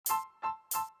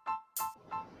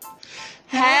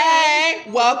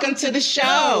Welcome to the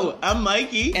show. I'm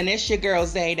Mikey. And it's your girl,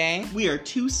 Zayday. We are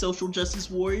two social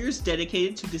justice warriors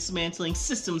dedicated to dismantling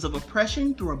systems of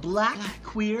oppression through a black,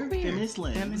 queer, feminist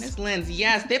lens.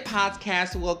 Yes, this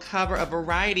podcast will cover a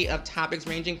variety of topics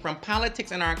ranging from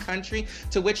politics in our country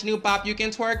to which new bop you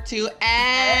can twerk to.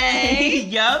 Hey!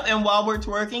 Yup, and while we're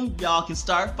twerking, y'all can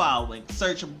start following.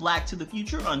 Search Black to the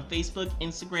Future on Facebook,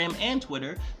 Instagram, and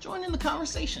Twitter. Join in the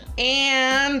conversation.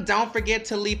 And don't forget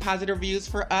to leave positive reviews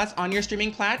for us on your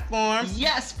streaming platforms.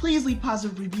 Yes, please leave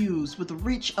positive reviews. With the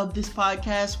reach of this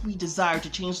podcast, we desire to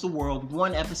change the world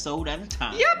one episode at a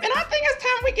time. Yep, and I think it's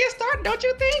time we get started, don't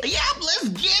you think? Yep, let's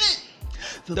get it.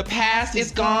 The past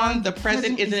is gone, the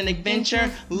present is an adventure.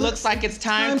 Looks like it's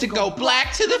time to go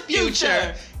black to the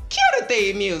future. Cue the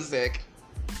theme music.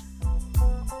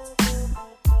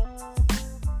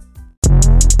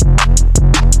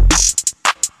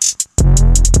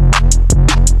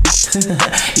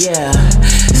 Yeah,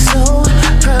 so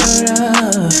proud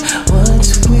of what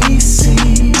we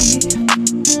see.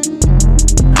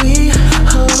 We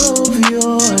hope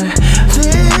you're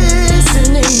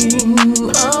listening.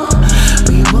 Oh,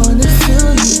 we wanna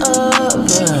fill you up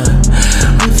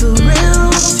with the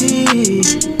real tea.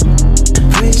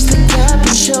 Bridge the gap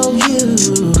and show you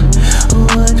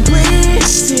what we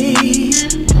see.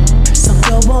 So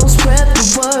go on, spread the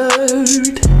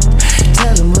word.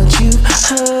 Tell them what you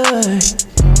heard.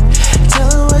 Tell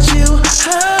them what you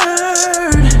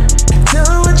heard. Tell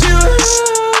them what you heard.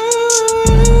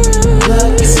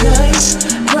 Black is night,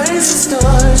 bright as the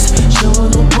stars,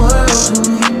 showing the world who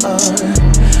you are.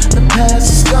 The past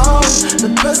is gone, the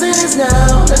present is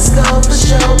now. Let's go for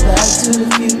show, back to the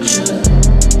future.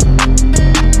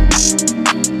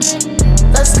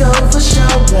 Let's go for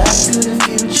show, back to the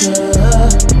future.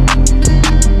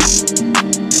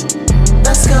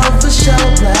 Let's go for show,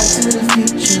 back to the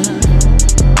future.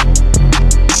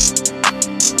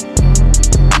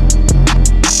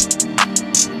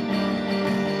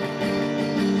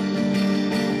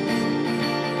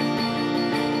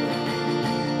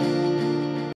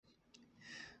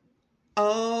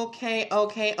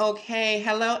 Okay.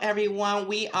 Hello, everyone.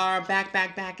 We are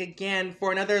back again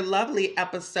for another lovely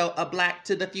episode of Black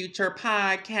to the Future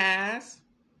podcast.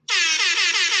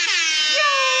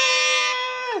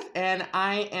 And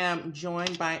I am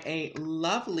joined by a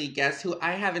lovely guest who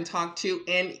I haven't talked to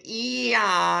in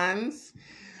eons.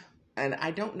 And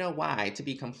I don't know why, to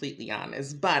be completely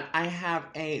honest, but I have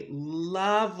a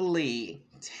lovely,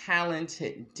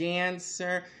 talented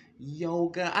dancer,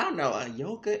 yoga, I don't know, a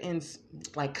yoga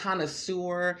like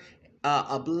connoisseur,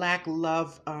 a black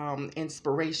love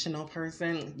inspirational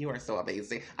person. You are so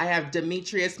amazing. I have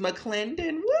Demetrius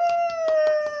McClendon.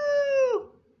 Woo!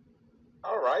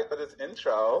 All right, for this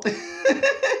intro.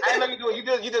 I didn't know you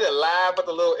do it. You did it live with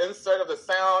the little insert of the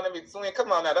sound in between.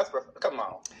 Come on now, come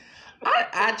on.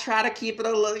 I try to keep it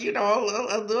a little,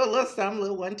 a little something, a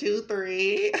little 1, 2,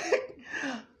 3.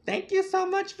 Thank you so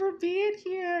much for being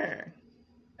here.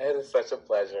 It is such a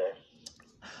pleasure.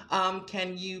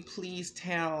 Can you please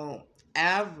tell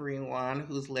everyone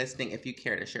who's listening, if you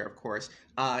care to share, of course,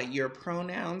 your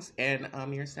pronouns and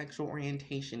your sexual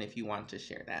orientation, if you want to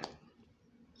share that?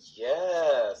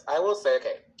 Yes, I will say,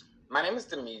 okay, my name is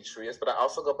Demetrius, but I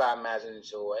also go by Imagine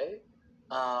Joy.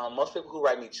 Most people who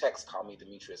write me checks call me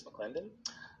Demetrius McClendon.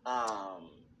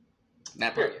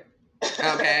 That part.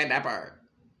 Okay, that part.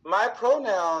 My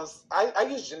pronouns, I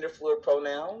use gender fluid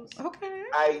pronouns. Okay.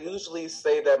 I usually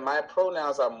say that my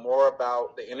pronouns are more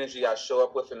about the energy I show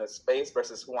up with in a space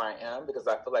versus who I am, because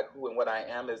I feel like who and what I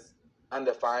am is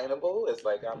undefinable. It's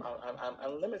like I'm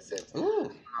unlimited.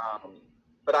 Ooh.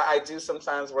 But I do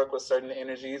sometimes work with certain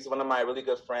energies. One of my really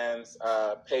good friends,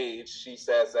 Paige, she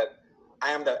says that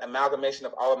I am the amalgamation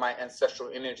of all of my ancestral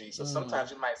energies. So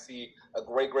sometimes you might see a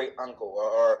great uncle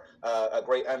or a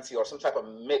great auntie or some type of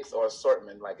mix or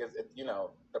assortment. Like,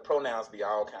 the pronouns be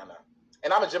all kind of.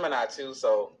 And I'm a Gemini too,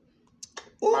 so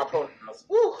my pronouns,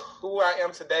 who I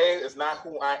am today is not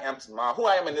who I am tomorrow. Who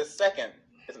I am in this second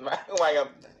is not who I am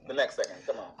the next second.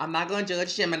 Come on. I'm not going to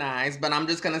judge Geminis, but I'm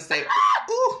just going to say,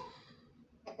 ooh.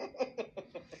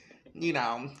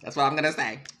 That's what I'm going to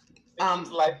say.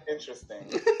 Life interesting.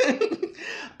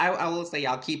 I will say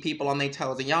y'all keep people on their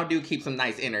toes, and y'all do keep some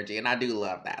nice energy, and I do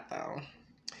love that, though.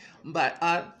 But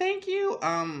thank you.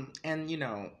 And,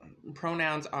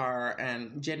 pronouns are,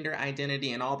 and gender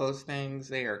identity and all those things,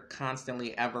 they are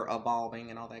constantly ever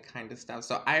evolving and all that kind of stuff.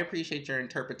 So I appreciate your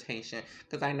interpretation,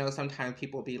 because I know sometimes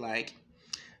people be like,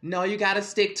 no, you got to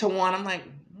stick to one. I'm like,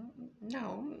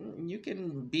 no, you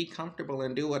can be comfortable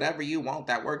and do whatever you want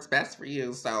that works best for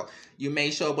you. So you may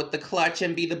show up with the clutch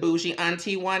and be the bougie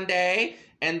auntie one day,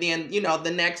 And then, you know,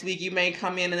 the next week you may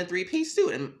come in a 3-piece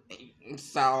suit. And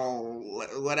so,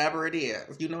 whatever it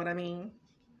is. You know what I mean?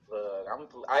 Look,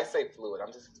 I say fluid.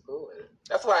 I'm just fluid.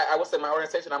 That's why I would say my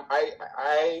orientation,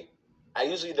 I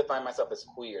usually define myself as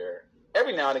queer.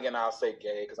 Every now and again I'll say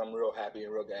gay because I'm real happy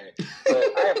and real gay. But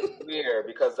I am queer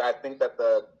because I think that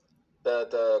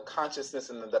the consciousness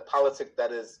and the politics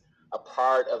that is a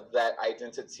part of that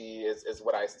identity is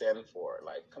what I stand for.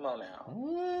 Like, come on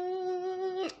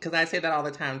now. Because I say that all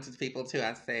the time to people too.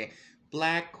 I say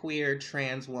Black, queer,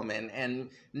 trans woman, and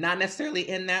not necessarily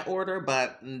in that order,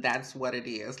 but that's what it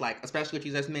is. Like, especially if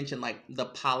you just mentioned like the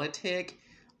politic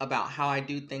about how I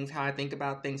do things, how I think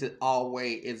about things, it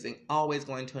always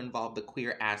going to involve the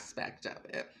queer aspect of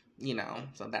it. You know,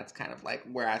 so that's kind of like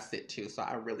where I sit too. So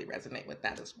I really resonate with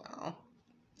that as well.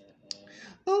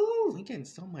 Oh, we're getting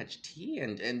so much tea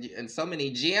and so many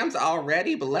gems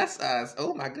already. Bless us.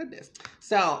 Oh my goodness.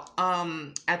 So,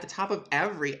 at the top of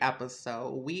every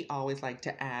episode, we always like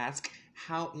to ask,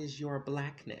 how is your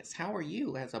Blackness? How are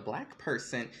you as a Black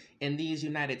person in these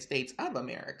United States of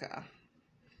America?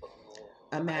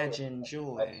 Imagine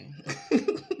joy.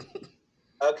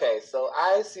 Okay, so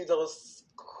I see those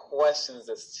questions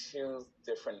as two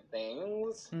different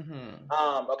things.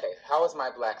 Okay, how is my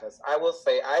Blackness? I will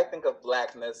say I think of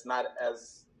Blackness not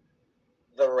as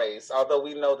the race, although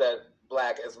we know that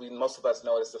Black, as most of us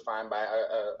know, is defined by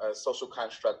a social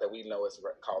construct that we know is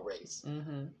called race.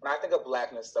 When I think of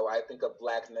Blackness, though, I think of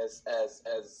Blackness as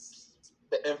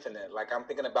the infinite. Like, I'm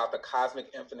thinking about the cosmic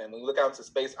infinite. When we look out into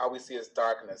space, all we see is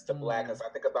darkness, the blackness. I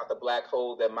think about the black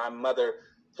hole that my mother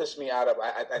pushed me out of.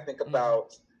 I think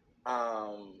about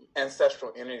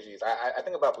ancestral energies. I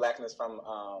think about Blackness from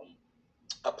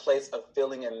a place of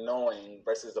feeling and knowing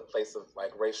versus a place of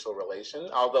like racial relation,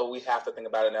 although we have to think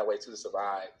about it in that way too to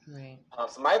survive. Right.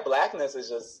 So my Blackness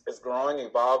is growing,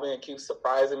 evolving, and keeps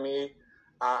surprising me.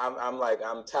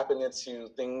 I'm tapping into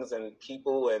things and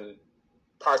people and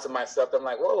parts of myself that I'm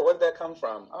like, whoa, where did that come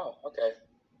from? Oh, okay.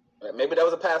 Maybe that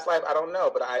was a past life, I don't know,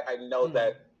 but I know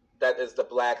that is the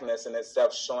Blackness in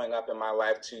itself showing up in my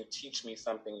life to teach me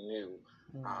something new.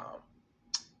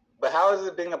 But how is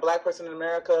it being a Black person in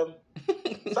America?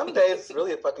 Some days it's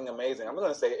really fucking amazing. I'm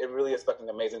going to say it really is fucking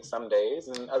amazing some days.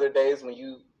 And other days when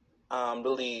you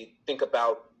really think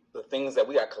about the things that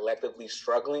we are collectively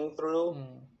struggling through,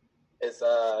 it's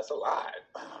a lot.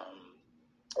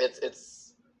 It's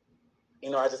you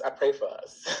know, I pray for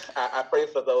us. I pray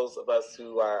for those of us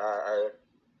who are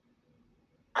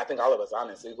I think all of us,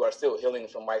 honestly, who are still healing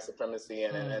from white supremacy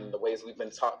and the ways we've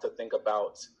been taught to think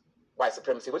about white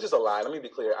supremacy, which is a lie. Let me be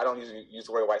clear. I don't usually use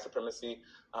the word white supremacy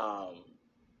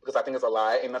because I think it's a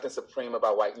lie. Ain't nothing supreme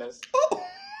about whiteness.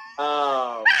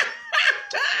 But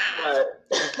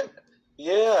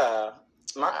yeah,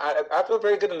 I feel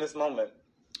very good in this moment.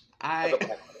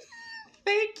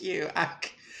 Thank you.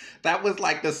 That was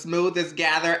like the smoothest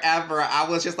gather ever. I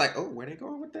was just like, oh, where they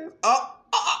going with this?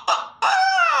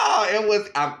 It was.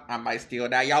 I might steal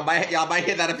that. Y'all might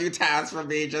hear that a few times from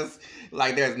me. Just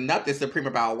like there's nothing supreme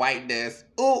about whiteness.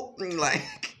 Oh,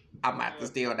 like I might have to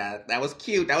steal that. That was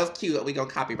cute. We gonna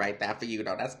copyright that for you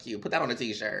though. That's cute. Put that on a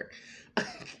t-shirt.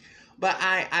 But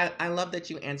I love that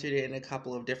you answered it in a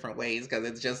couple of different ways because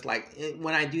it's just like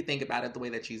when I do think about it, the way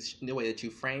that you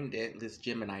framed it, this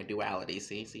Gemini duality.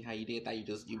 See how you did that?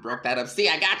 You broke that up. See,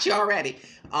 I got you already.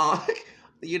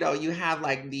 You know, you have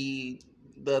like the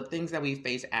things that we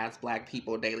face as Black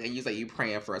people daily, and you say you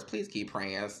praying for us. Please keep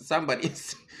praying.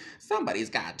 Somebody's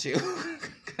got to,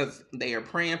 because they are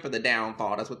praying for the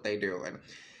downfall. That's what they're doing.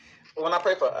 When I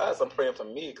pray for us, I'm praying for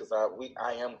me because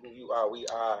I am who you are. We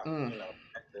are, you know,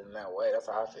 in that way. That's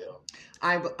how I feel.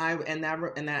 And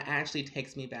that actually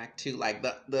takes me back to like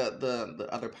the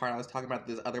other part I was talking about.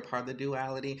 This other part of the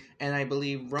duality, and I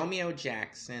believe Romeo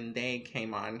Jackson. They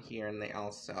came on here, and they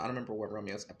also, I don't remember what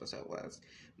Romeo's episode was,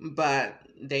 but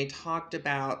they talked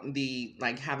about the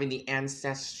like having the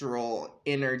ancestral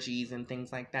energies and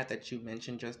things like that you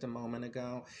mentioned just a moment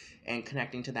ago, and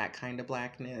connecting to that kind of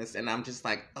Blackness. And I'm just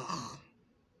like, oh,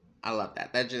 I love that.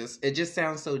 It just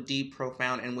sounds so deep,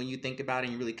 profound. And when you think about it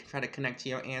and you really try to connect to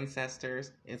your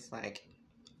ancestors, it's like,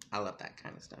 I love that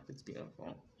kind of stuff. It's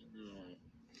beautiful.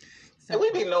 So, and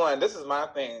we be knowing, this is my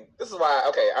thing. This is why,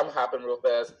 okay, I'm hopping real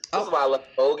fast. This is why I love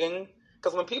voguing.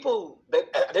 Because when people, they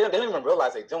don't even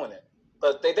realize they're doing it.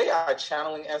 But they are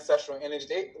channeling ancestral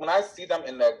energy. When I see them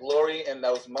in their glory in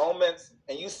those moments,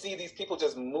 and you see these people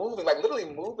just moving, like literally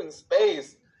moving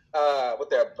space with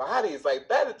their bodies, like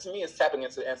that to me is tapping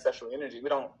into ancestral energy. We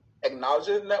don't acknowledge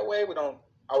it in that way. We don't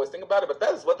always think about it, but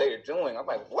that is what they are doing. I'm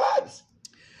like, what?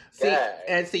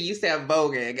 See, you said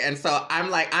voguing, and so I'm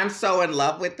like, I'm so in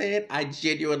love with it. I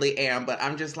genuinely am, but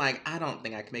I'm just like, I don't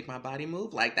think I can make my body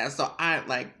move like that. So I'm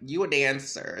like, you a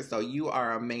dancer, so you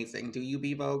are amazing. Do you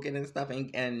be voguing and stuff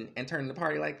and turning the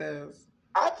party like this?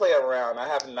 I play around. I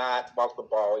have not walked the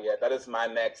ball yet. That is my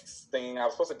next thing. I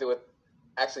was supposed to do it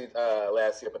actually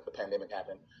last year, but the pandemic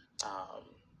happened.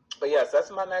 But yes,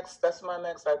 that's my next.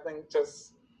 I think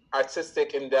just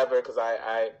artistic endeavor because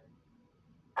I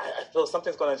feel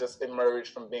something's going to just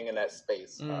emerge from being in that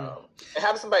space. And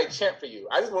having somebody chant for you.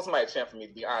 I just want somebody to chant for me,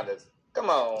 to be honest. Come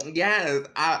on. Yes.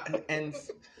 And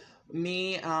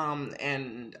me,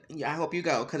 and yeah, I hope you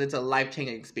go because it's a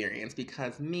life-changing experience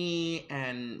because me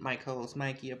and my co-host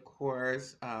Mikey, of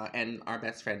course, and our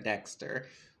best friend Dexter,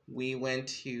 we went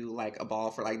to like a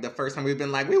ball for like the first time we've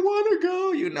been like, we want to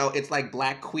go, you know, it's like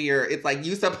Black queer. It's like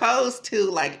you supposed to,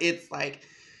 like, it's like,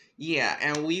 yeah,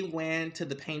 and we went to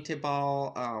the Painted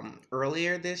Ball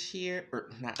earlier this year, or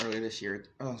not earlier this year.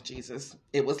 Oh Jesus,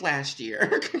 it was last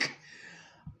year.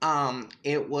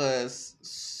 It was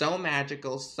so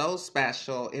magical, so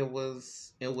special. It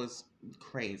was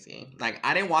crazy. Like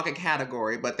I didn't walk a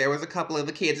category, but there was a couple of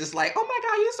the kids just like, oh my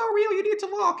God, you're so real. You need to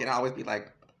walk, and I always be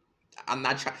like, I'm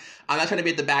not trying to be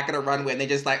at the back of the runway, and they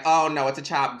just like, oh no, it's a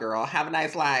chop girl. Have a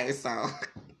nice life. So.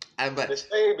 But the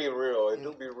shade be real. It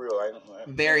do be real.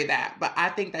 Very that. But I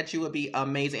think that you would be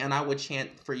amazing, and I would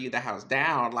chant for you the house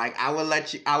down. Like I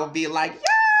would be like,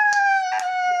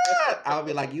 yeah. I would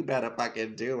be like, you better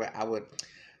fucking do it. I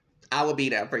would be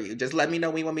there for you. Just let me know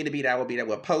when you want me to be there. I will be there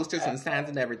with posters and signs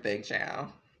and everything, child.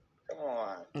 Come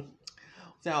on.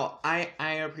 So I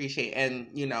appreciate, and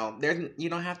you know, you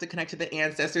don't have to connect to the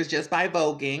ancestors just by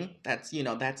voguing. That's, you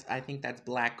know, I think that's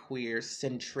Black queer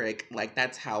centric. Like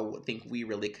that's how I think we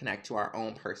really connect to our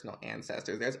own personal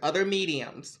ancestors. There's other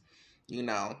mediums, you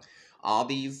know, all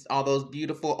those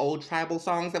beautiful old tribal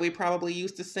songs that we probably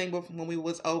used to sing when we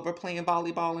was over playing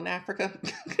volleyball in Africa.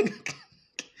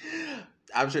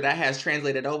 I'm sure that has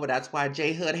translated over. That's why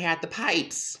J Hood had the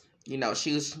pipes. You know,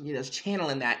 she was, you know,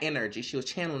 channeling that energy. She was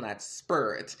channeling that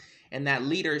spirit and that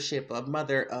leadership of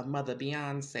Mother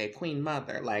Beyonce, Queen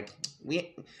Mother. Like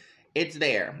it's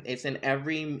there. It's in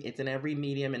every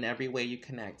medium and every way you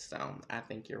connect. So I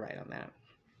think you're right on that.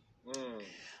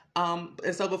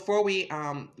 And so before we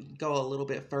go a little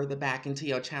bit further back into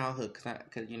your childhood,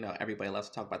 because you know everybody loves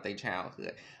to talk about their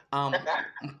childhood.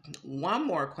 One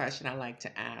more question I like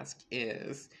to ask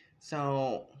is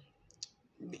so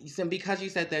because you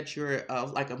said that you're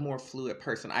like a more fluid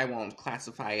person, I won't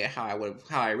classify it how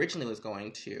I originally was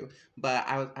going to, but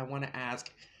I want to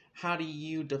ask, how do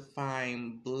you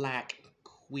define Black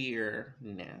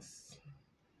queerness?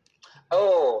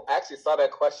 Oh, I actually saw that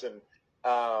question.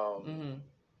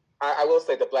 I will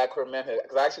say the Black queer manhood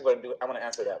because I actually want to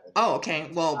answer that one. Oh, okay.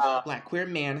 Well, Black queer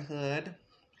manhood.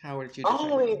 How would you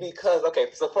define only it? Because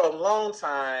so for a long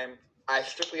time I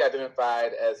strictly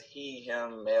identified as he,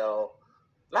 him, male.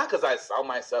 Not because I saw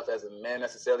myself as a man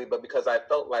necessarily, but because I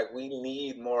felt like we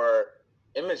need more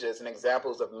images and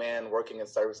examples of men working in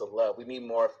service of love. We need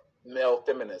more male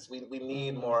feminists. We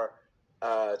need more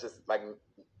just like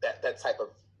that type of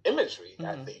imagery,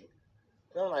 I think.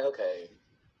 And I'm like, okay,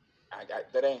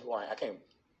 that ain't who I am. I can't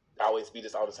always be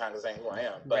this all the time because that ain't who I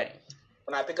am. But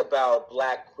when I think about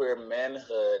Black queer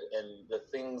manhood and the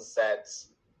things that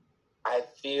I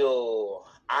feel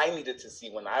I needed to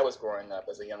see when I was growing up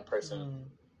as a young person,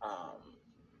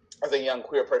 as a young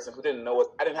queer person who didn't know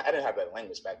what I didn't have that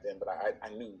language back then, but I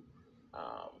knew.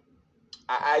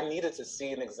 I needed to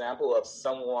see an example of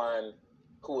someone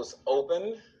who was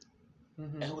open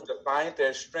and who defined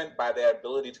their strength by their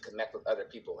ability to connect with other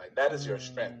people. Like that is your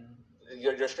strength.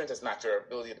 Your strength is not your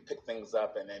ability to pick things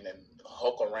up and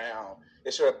hook around.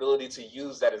 It's your ability to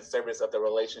use that in service of the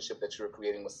relationship that you're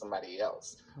creating with somebody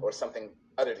else or something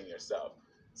other than yourself.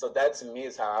 So that to me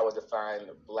is how I would define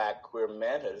Black queer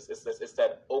manhood. It's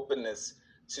that openness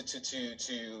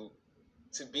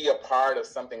to be a part of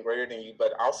something greater than you,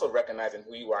 but also recognizing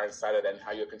who you are inside of that and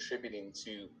how you're contributing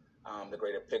to the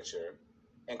greater picture.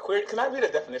 And queer, can I read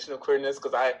a definition of queerness?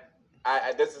 Because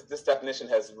this definition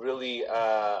has really.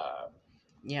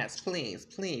 Yes,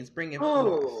 please bring it.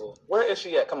 Ooh, where is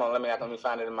she at? Come on, let me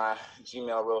find it in my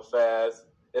Gmail real fast.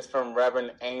 It's from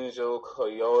Reverend Angel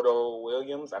Kyoto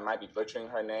Williams. I might be butchering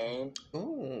her name.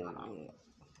 Ooh,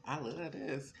 I love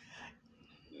this.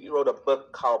 You wrote a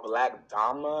book called Black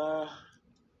Dharma.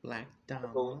 Black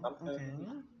Dharma. Okay.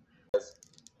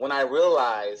 When I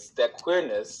realized that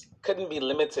queerness couldn't be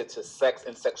limited to sex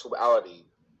and sexuality,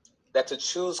 that to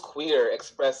choose queer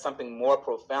expressed something more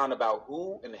profound about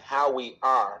who and how we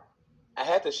are, I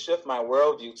had to shift my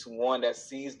worldview to one that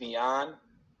sees beyond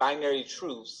binary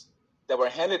truths that were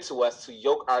handed to us to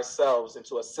yoke ourselves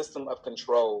into a system of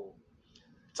control.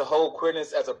 To hold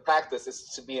queerness as a practice is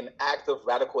to be an act of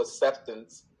radical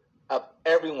acceptance of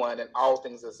everyone and all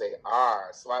things as they are.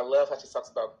 So I love how she talks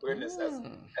about queerness as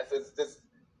this,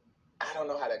 I don't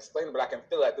know how to explain it, but I can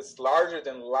feel like this larger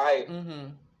than life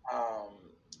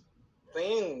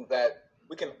thing that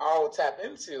we can all tap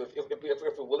into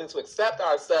if we're willing to accept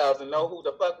ourselves and know who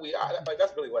the fuck we are. Like,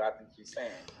 that's really what I think she's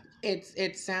saying.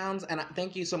 It sounds, and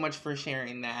thank you so much for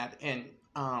sharing that. And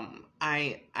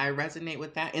I resonate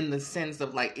with that in the sense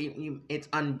of like it's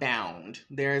unbound.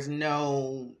 There's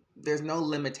no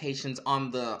limitations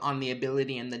on the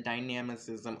ability and the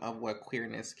dynamicism of what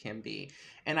queerness can be.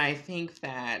 And I think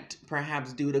that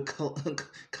perhaps due to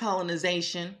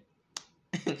colonization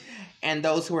and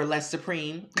those who are less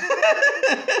supreme,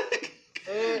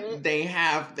 they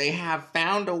have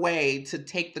found a way to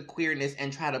take the queerness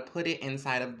and try to put it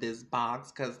inside of this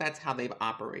box, because that's how they've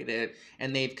operated,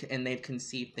 and they've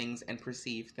conceived things and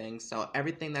perceived things. So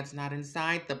everything that's not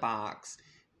inside the box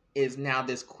is now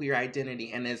this queer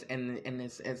identity, and as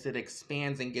it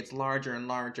expands and gets larger and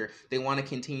larger, they want to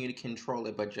continue to control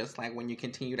it. But just like when you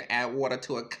continue to add water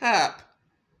to a cup,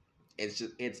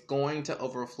 it's going to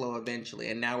overflow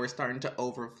eventually. And now we're starting to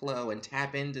overflow and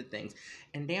tap into things,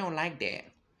 and they don't like that.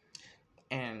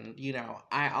 And, you know,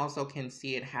 I also can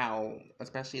see it how,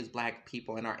 especially as Black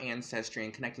people and our ancestry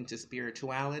and connecting to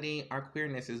spirituality, our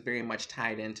queerness is very much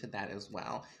tied into that as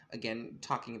well. Again,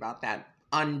 talking about that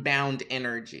unbound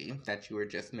energy that you were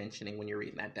just mentioning when you're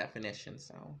reading that definition.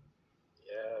 So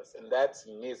yes, and that to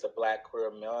me is a Black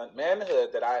queer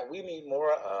manhood that we need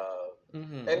more of.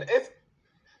 And it's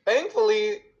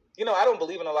thankfully, you know, I don't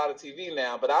believe in a lot of TV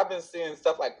now, but I've been seeing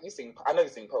stuff like I know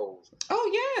you've seen Pose. Oh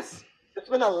yes. There's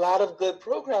been a lot of good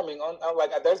programming on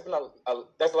like there's been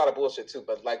there's a lot of bullshit too,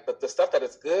 but like the stuff that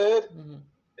is good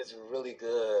is really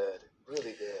good.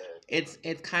 Really good. It's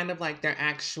kind of like they're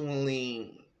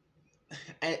actually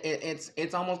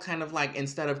it's almost kind of like,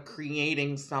 instead of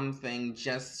creating something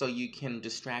just so you can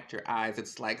distract your eyes,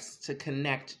 it's like to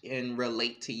connect and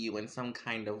relate to you in some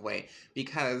kind of way.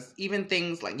 Because even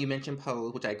things like you mentioned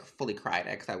Pose, which I fully cried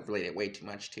at because I related way too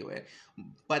much to it.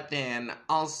 But then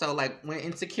also like when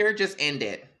Insecure just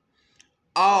ended,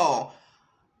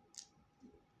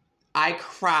 I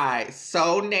cried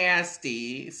so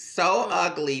nasty, so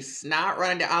ugly, snot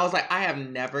running down. I was like, I have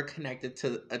never connected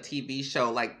to a TV show.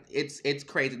 Like, it's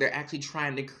crazy. They're actually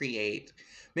trying to create,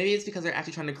 maybe it's because they're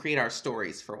actually trying to create our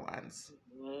stories for once.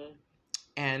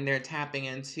 And they're tapping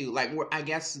into, like, I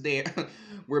guess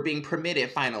we're being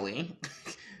permitted finally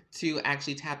to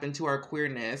actually tap into our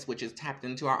queerness, which is tapped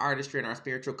into our artistry and our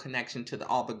spiritual connection to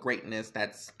all the greatness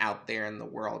that's out there in the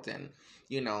world. And,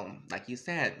 you know, like you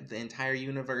said, the entire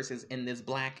universe is in this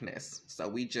Blackness. So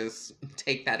we just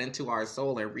take that into our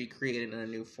soul and recreate it in a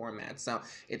new format. So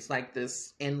it's like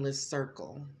this endless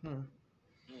circle.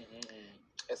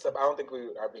 Except I don't think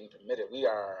we are being permitted. We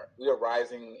are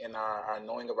rising in our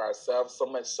knowing of ourselves so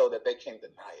much so that they can't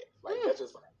deny it. Like that's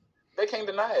just, they can't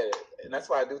deny it. And that's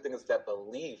why I do think it's that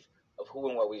belief of who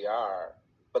and what we are.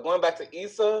 But going back to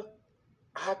Issa,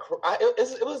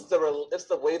 it's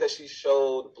the way that she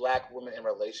showed Black women in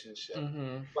relationship,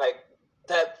 like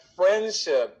that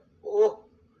friendship.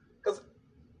 Because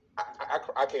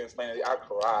I can't explain it. I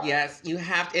cry. Yes, you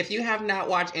have. If you have not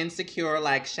watched Insecure,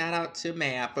 like shout out to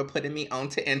Matt for putting me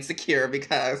onto Insecure,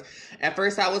 because at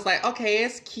first I was like, okay,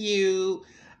 it's cute,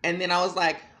 and then I was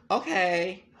like,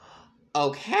 okay,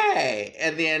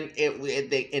 and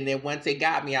then once it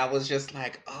got me, I was just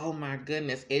like, oh my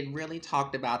goodness, it really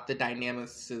talked about the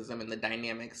dynamicism and the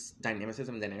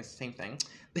dynamicism, same thing.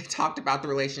 They talked about the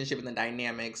relationship and the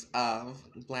dynamics of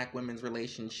Black women's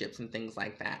relationships and things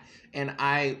like that. And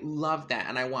I love that,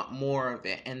 and I want more of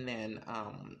it. And then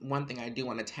one thing I do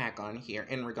want to tack on here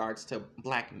in regards to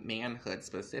Black manhood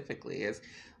specifically is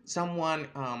someone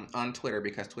on Twitter,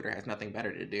 because Twitter has nothing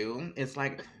better to do, is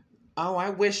like, oh, I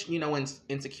wish, you know, when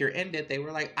Insecure ended, they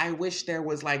were like, I wish there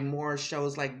was like more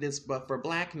shows like this, but for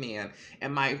Black men.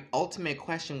 And my ultimate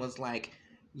question was like,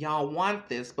 y'all want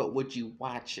this, but would you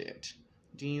watch it?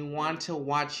 Do you want to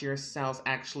watch yourselves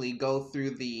actually go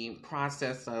through the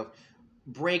process of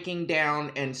breaking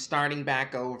down and starting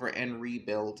back over and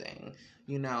rebuilding?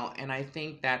 You know, and I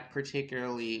think that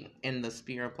particularly in the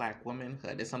sphere of Black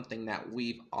womanhood is something that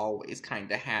we've always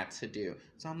kind of had to do.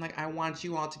 So I'm like, I want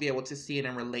you all to be able to see it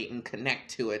and relate and connect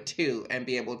to it too, and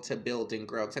be able to build and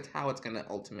grow, because that's how it's going to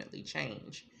ultimately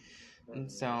change. And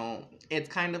so it's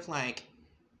kind of like,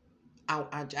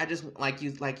 I just like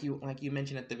you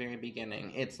mentioned at the very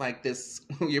beginning. It's like this.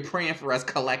 You're praying for us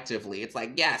collectively. It's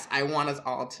like, yes, I want us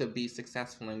all to be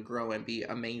successful and grow and be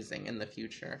amazing in the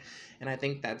future. And I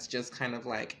think that's just kind of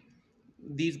like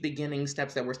these beginning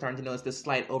steps that we're starting to notice. The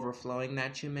slight overflowing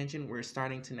that you mentioned, we're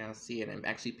starting to now see it and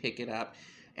actually pick it up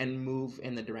and move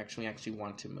in the direction we actually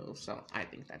want to move. So I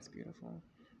think that's beautiful.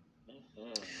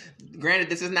 Granted,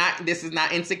 this is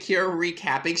not Insecure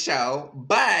recapping show,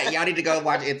 but y'all need to go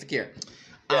watch Insecure.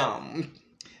 Yeah.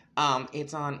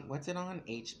 It's on, what's it on?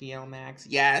 HBO Max.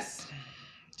 Yes.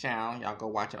 Ciao. Y'all go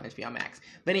watch it on HBO Max.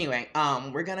 But anyway,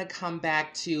 we're gonna come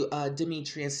back to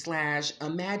Demetrius /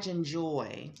 Imagine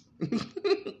Joy.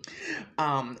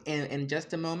 In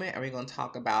just a moment, and we're gonna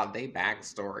talk about their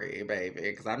backstory, baby,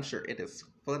 because I'm sure it is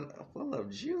full of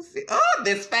juicy. Oh,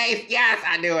 this face! Yes,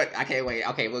 I knew it. I can't wait.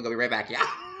 Okay, we'll be right back, y'all.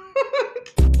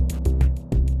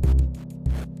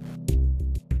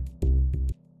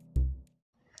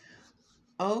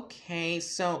 Okay,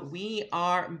 so we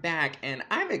are back, and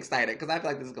I'm excited because I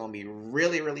feel like this is gonna be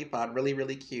really, really fun, really,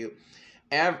 really cute.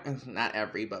 Not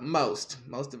every, but most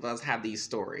of us have these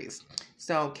stories.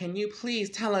 So can you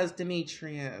please tell us,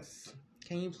 Demetrius,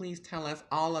 can you please tell us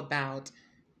all about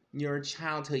your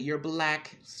childhood, your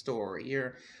Black story,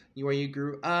 where you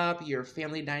grew up, your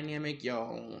family dynamic,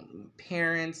 your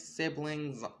parents,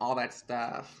 siblings, all that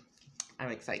stuff.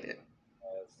 I'm excited.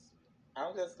 Yes.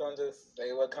 I'm just going to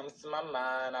say what comes to my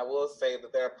mind. I will say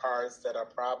that there are parts that are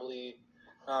probably...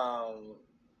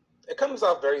 it comes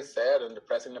off very sad and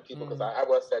depressing to people because I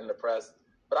was sad and depressed,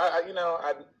 but I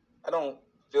don't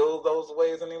feel those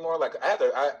ways anymore. Like I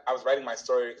was writing my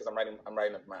story because I'm writing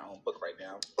my own book right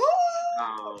now.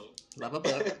 Love a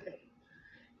book.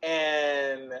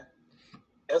 And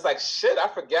it was like, shit, I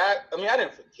forgot. I mean, I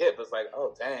didn't forget, but it's like,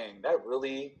 oh dang, that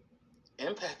really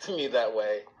impacted me that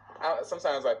way.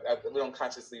 Sometimes we don't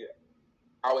consciously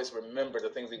always remember the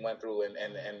things we went through and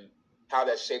how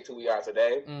that shaped who we are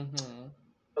today. Mm-hmm.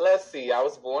 Let's see. I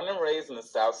was born and raised in the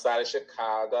South Side of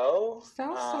Chicago.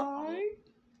 South Side.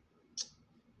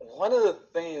 One of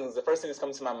the first thing that's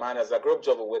coming to my mind is I grew up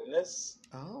Jehovah's Witness.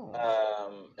 Oh.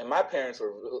 And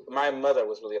my mother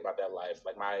was really about that life.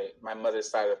 Like my mother's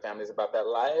side of the family is about that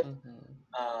life.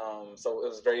 Mm-hmm. So it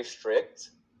was very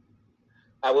strict.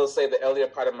 I will say the earlier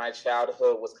part of my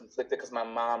childhood was conflicted because my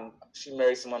mom, she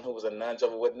married someone who was a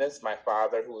non-Jehovah's Witness. My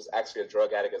father, who was actually a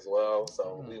drug addict as well.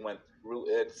 So we went through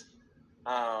it.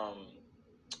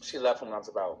 She left when I was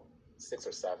about 6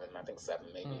 or 7, I think 7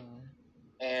 maybe.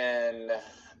 And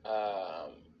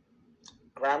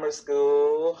grammar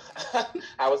school,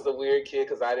 I was the weird kid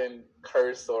because I didn't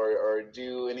curse or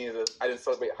do any of I didn't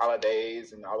celebrate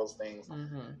holidays and all those things.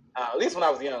 At least when I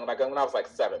was young, like when I was like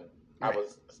 7, right. I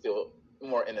was still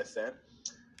more innocent.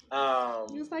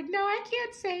 He was like, no, I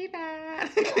can't say that.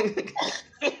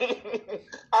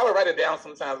 I would write it down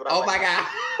sometimes. But my God.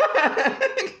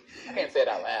 I can't say it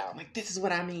out loud. I'm like, this is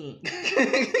what I mean.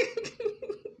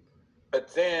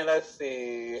 But then let's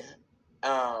see.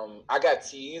 I got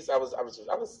teased. I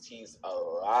was teased a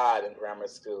lot in grammar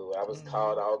school. I was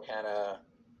called all kind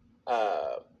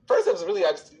of. First, it was really,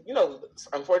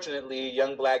 unfortunately,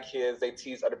 young Black kids, they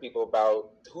tease other people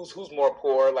about who's more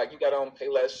poor. Like, you got on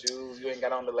Payless shoes, you ain't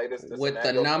got on the latest. With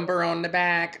the number on the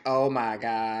back. Oh my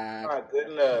God. My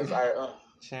goodness.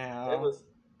 Child.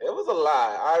 It was a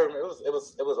lot. I remember it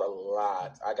was a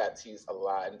lot. I got teased a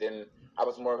lot, and then I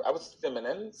was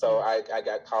feminine, so I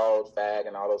got called fag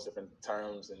and all those different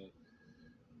terms, and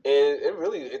it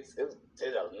really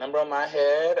did a number on my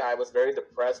head. I was very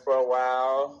depressed for a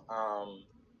while.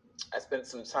 I spent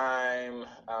some time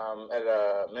at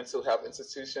a mental health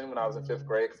institution when I was in 5th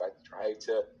grade because I tried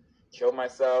to kill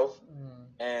myself.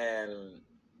 And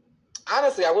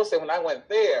honestly, I will say when I went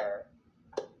there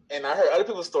and I heard other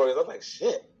people's stories, I was like,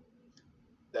 shit,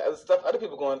 the other stuff other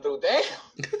people going through, damn.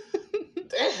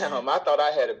 I thought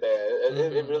I had it bad.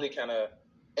 It really kind of,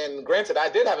 and granted, I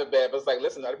did have it bad, but it's like,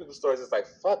 listen, other people's stories, it's like,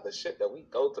 fuck the shit that we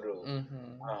go through.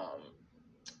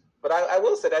 But I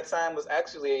will say that time was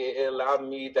actually, it allowed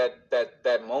me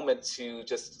that moment to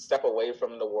just step away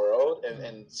from the world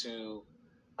and to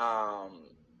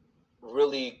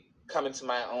really come into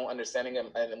my own understanding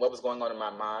and what was going on in my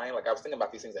mind. Like I was thinking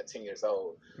about these things at 10 years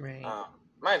old. Right.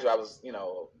 Mind you, I was,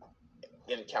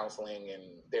 in counseling and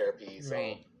therapy. So,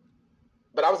 right.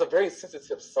 But I was a very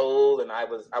sensitive soul, and I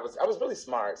was really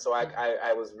smart. So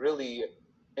I was really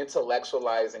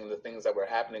intellectualizing the things that were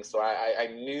happening. So I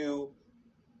knew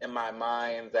in my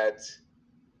mind that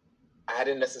I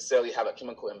didn't necessarily have a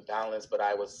chemical imbalance, but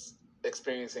I was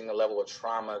experiencing a level of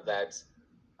trauma that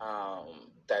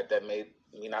that made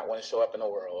me not want to show up in the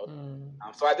world.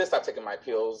 So I did stop taking my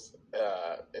pills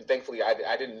and thankfully I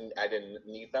didn't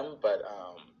need them, but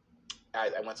I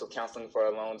went to counseling for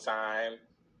a long time.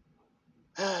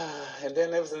 And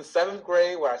then it was in 7th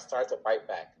grade where I started to fight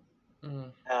back.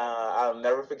 I'll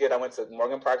never forget, I went to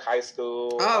Morgan Park High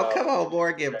School. Oh, come on,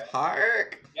 Morgan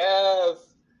Park. Yes.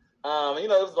 You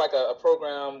know, it was like a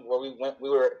program where we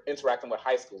were interacting with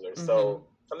high schoolers. So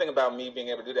something about me being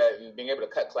able to do that and being able to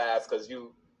cut class, because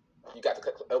you got to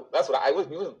cut. That's what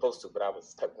we wasn't supposed to, but I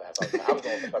was cut class. I was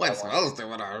going to cut What's class. supposed to?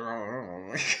 What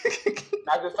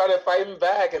I just started fighting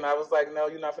back, and I was like, "No,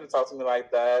 you're not going to talk to me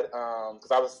like that,"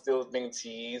 because I was still being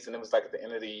teased, and it was like at the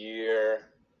end of the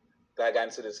year that I got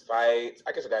into this fight.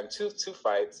 I guess I got into two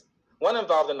fights. One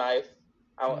involved a knife,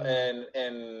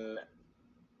 and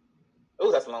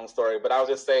oh, that's a long story, but I'll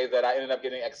just say that I ended up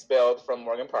getting expelled from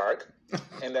Morgan Park,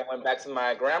 and then went back to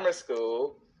my grammar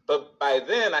school. But by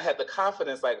then, I had the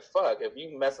confidence, like, fuck, if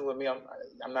you messing with me,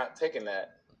 I'm not taking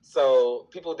that. So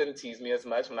people didn't tease me as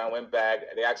much when I went back.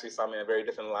 They actually saw me in a very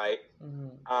different light.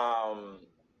 I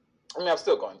mean, I'm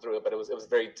still going through it, but it was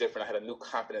very different. I had a new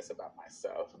confidence about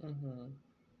myself.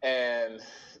 And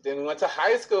then we went to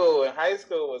high school, and high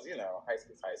school was, you know, high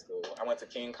school. I went to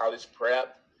King College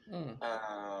Prep.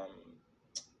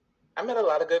 I met a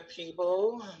lot of good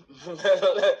people.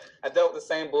 I dealt with the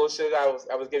same bullshit. I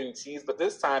was getting teased, but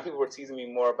this time people were teasing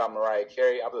me more about Mariah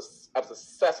Carey. I was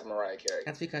obsessed with Mariah Carey.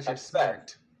 That's because you're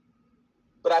smart.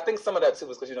 But I think some of that too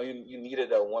was because, you know, you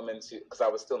needed a woman to, because I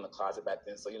was still in the closet back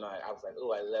then. So, you know, I was like,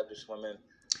 oh, I love this woman.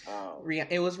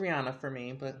 It was Rihanna for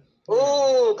me, but.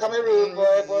 Ooh, come here, rude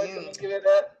boy. Come give it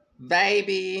that.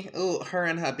 Baby. Ooh, her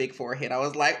and her big forehead. I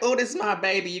was like, oh, this is my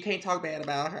baby. You can't talk bad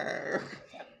about her.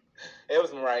 It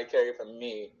was Mariah Carey for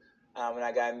me. When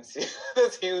I got into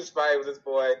this huge fight with this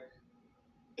boy,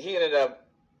 he ended up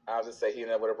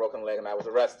with a broken leg, and I was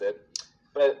arrested.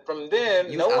 But from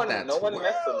then, no one messed with me.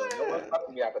 No one fucked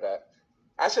with me after that.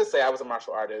 I should say I was a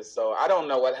martial artist, so I don't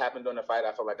know what happened during the fight.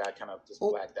 I felt like I kind of just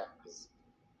blacked out because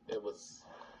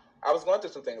I was going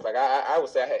through some things. Like I would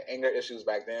say I had anger issues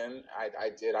back then. I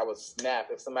did. I would snap.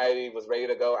 If somebody was ready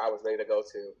to go, I was ready to go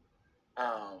too.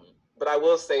 But I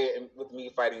will say, with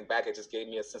me fighting back, it just gave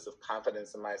me a sense of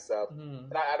confidence in myself.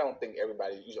 And I don't think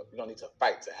everybody, you don't need to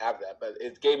fight to have that, but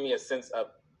it gave me a sense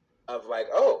of like,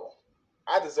 oh,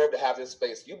 I deserve to have this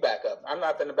space. You back up. I'm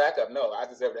not going to back up. No, I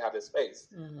deserve to have this space.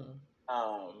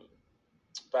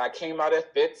 But I came out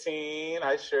at 15.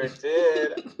 I sure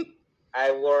did.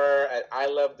 I wore an I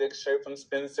Love Dick shirt from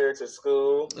Spencer to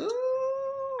school. Ooh.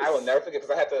 I will never forget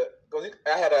because I had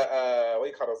a what do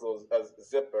you call those little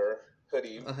zipper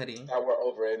hoodie. A hoodie. I wore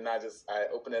over it, and I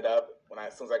opened it up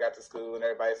as soon as I got to school, and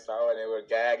everybody saw it, and they were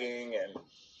gagging, and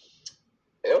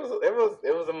it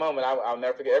was a moment I'll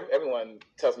never forget. Everyone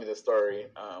tells me the story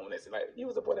when they say, like, you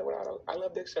was a boy that wore an I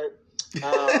Love Dick shirt.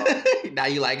 Now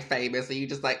you like famous, and you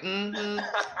just like,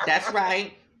 that's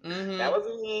right. That was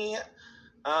me.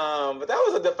 But that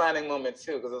was a defining moment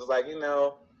too, because it was like, you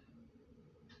know,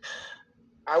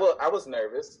 I was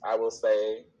nervous. I will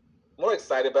say, more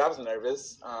excited, but I was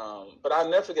nervous. But I'll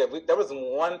never forget. There was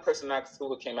one person in our school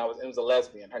who came out. It was a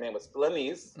lesbian. Her name was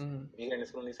Philanese. You hearing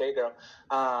this, Philanese? Hey, girl.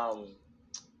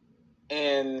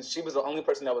 And she was the only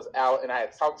person that was out. And I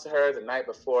had talked to her the night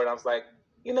before, and I was like,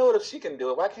 you know what? If she can do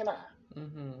it, why can't I?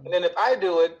 And then if I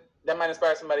do it, that might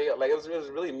inspire somebody else. Like it was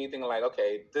really me thinking, like,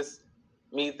 okay,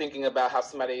 me thinking about how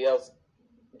somebody else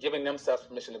giving themselves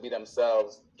permission to be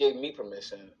themselves gave me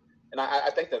permission. And I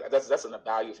think that's a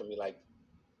value for me, like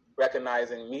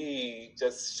recognizing me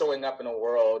just showing up in the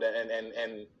world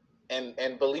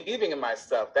and believing in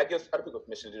myself. That gives other people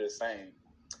permission to do the same.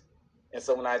 And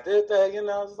so when I did that, you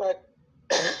know, I was like,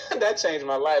 that changed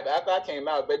my life. After I came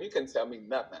out, baby, you couldn't tell me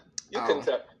nothing. You couldn't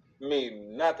tell me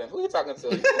nothing. Who are you talking to?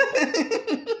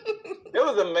 It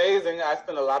was amazing. I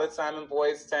spent a lot of time in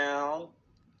Boys Town.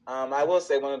 I will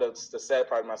say one of the sad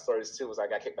part of my stories too was I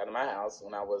got kicked out of my house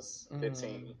when I was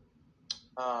 15.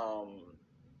 I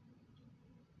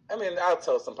mean, I'll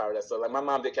tell some part of that story. Like my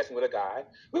mom did catch me with a guy.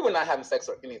 We were not having sex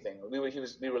or anything. We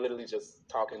were literally just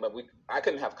talking. But I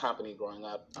couldn't have company growing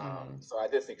up, so I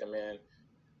did sneak him in,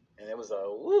 and it was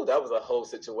that was a whole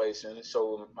situation.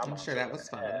 I'm sure that was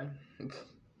fun.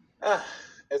 I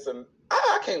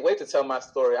can't wait to tell my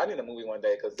story. I need a movie one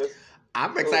day because this.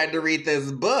 I'm excited to read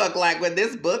this book. Like, when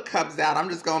this book comes out, I'm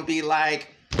just going to be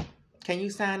like, can you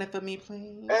sign it for me,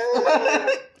 please?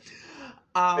 Yes,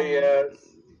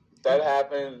 that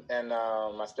happened. And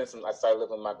I started living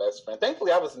with my best friend.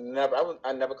 Thankfully, I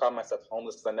never called myself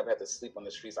homeless because I never had to sleep on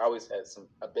the streets. I always had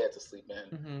a bed to sleep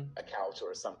in, a couch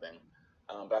or something.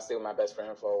 But I stayed with my best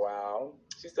friend for a while.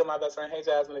 She's still my best friend. Hey,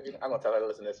 Jasmine. I'm going to tell her to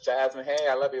listen to this. Jasmine, hey,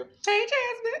 I love you. Hey,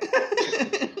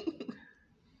 Jasmine.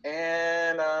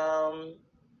 And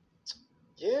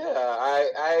yeah,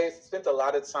 I spent a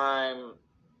lot of time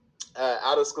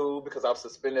out of school because I was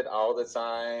suspended all the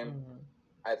time. Mm-hmm.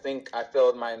 I think I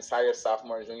failed my entire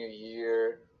sophomore and junior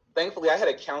year. Thankfully, I had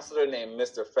a counselor named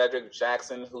Mr. Frederick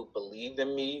Jackson who believed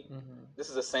in me. Mm-hmm. This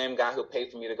is the same guy who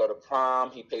paid for me to go to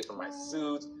prom. He paid for my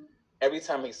suit. Every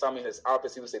time he saw me in his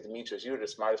office, he would say, "Demetrius, you're the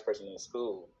smartest person in the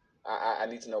school. I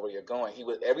need to know where you're going." He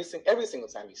would every single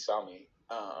time he saw me.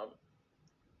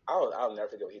 I'll never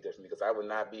forget what he did for me because I would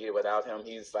not be here without him.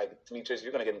 He's like, "Demetrius,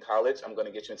 you're gonna get in college. I'm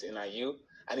gonna get you into NIU.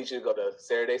 I need you to go to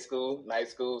Saturday school, night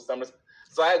school, summer."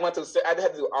 So I had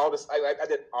to do all this. I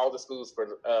did all the schools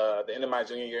for the end of my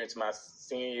junior year into my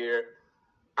senior year.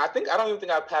 I don't even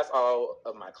think I passed all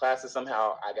of my classes.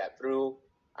 Somehow I got through.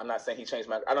 I'm not saying he changed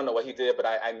I don't know what he did, but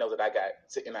I know that I got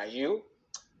to NIU.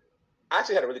 I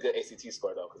actually had a really good ACT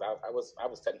score though, because I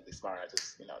was technically smart. I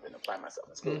just didn't apply myself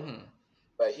in school. Mm-hmm.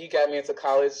 But he got me into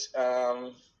college.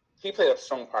 He played a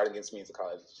strong part against me into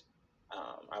college.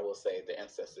 I will say the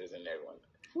ancestors and everyone.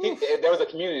 There was a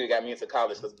community that got me into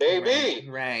college because baby,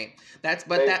 right.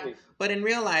 But in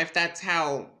real life, that's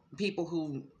how people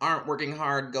who aren't working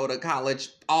hard go to college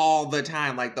all the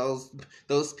time. Like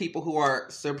those people who are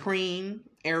supreme,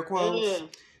 air quotes. Mm-hmm.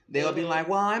 They'll be like,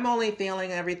 well, I'm only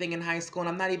failing everything in high school and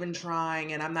I'm not even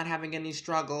trying and I'm not having any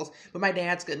struggles. But my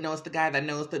dad's good knows the guy that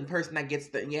knows the person that gets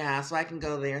so I can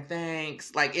go there.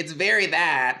 Thanks. Like, it's very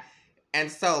that.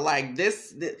 And so, like,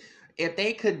 if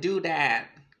they could do that,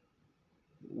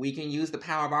 we can use the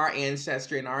power of our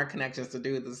ancestry and our connections to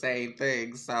do the same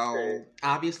thing. So,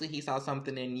 obviously, he saw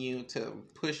something in you to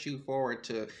push you forward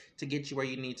to get you where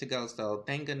you need to go. So,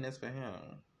 thank goodness for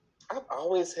him. I've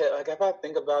always had, like, if I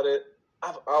think about it,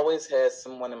 I've always had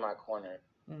someone in my corner.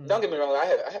 Mm-hmm. Don't get me wrong, I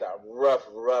had a rough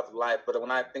life, but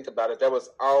when I think about it, there was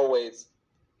always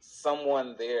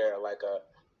someone there, like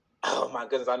oh my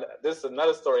goodness, this is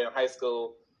another story in high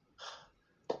school.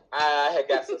 I had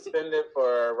got suspended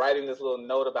for writing this little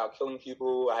note about killing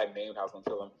people. I had named how I was going to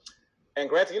kill them. And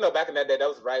granted, back in that day, that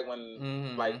was right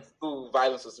when like school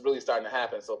violence was really starting to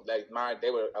happen. So like they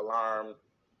were alarmed.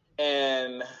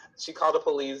 And she called the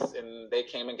police and they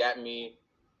came and got me.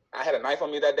 I had a knife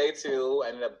on me that day too. I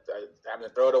ended up having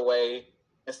to throw it away.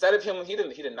 Instead of him, he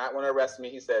did not want to arrest me.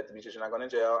 He said, "Demetrius, you're not going to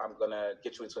jail. I'm going to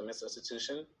get you into a mental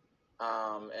institution,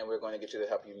 and we're going to get you the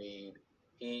help you need."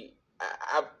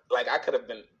 I could have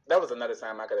been. That was another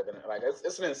time I could have been. Like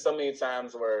it's been so many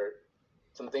times where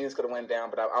some things could have went down,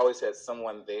 but I've always had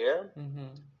someone there.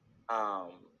 Mm-hmm.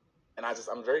 And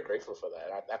I'm very grateful for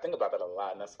that. I think about that a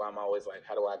lot, and that's why I'm always like,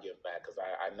 how do I give back? Because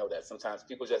I know that sometimes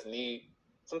people just need.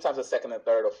 Sometimes a second, and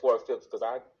third, or fourth, fifth, because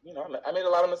I made a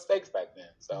lot of mistakes back then.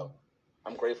 So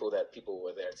I'm grateful that people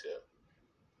were there to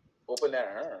open their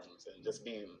arms and just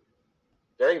be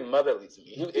very motherly to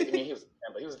me. He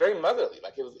was very motherly.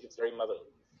 Like he was very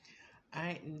motherly.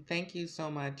 I thank you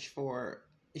so much for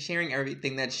sharing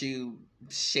everything that you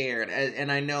shared,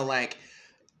 and I know like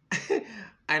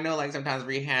sometimes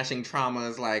rehashing trauma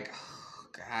is like,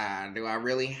 God, do I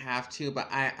really have to? But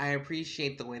I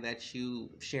appreciate the way that you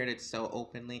shared it so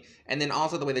openly. And then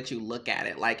also the way that you look at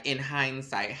it, like in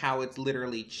hindsight, how it's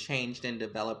literally changed and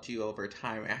developed you over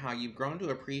time and how you've grown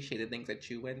to appreciate the things that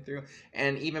you went through.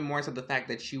 And even more so the fact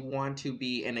that you want to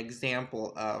be an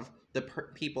example of the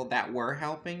people that were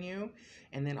helping you.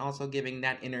 And then also giving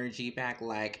that energy back,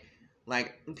 like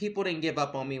people didn't give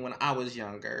up on me when I was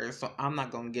younger, so I'm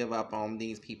not going to give up on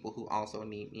these people who also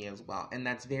need me as well. And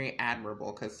that's very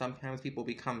admirable because sometimes people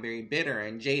become very bitter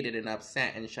and jaded and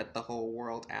upset and shut the whole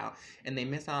world out. And they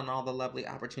miss out on all the lovely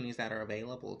opportunities that are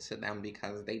available to them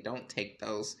because they don't take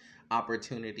those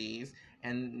opportunities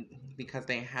and because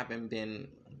they haven't been,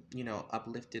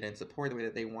 uplifted and supported the way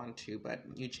that they want to. But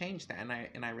you changed that,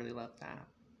 and I really love that.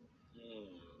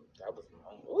 That was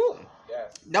ooh,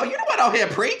 yes. No, you know what? I'm here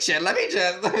preaching.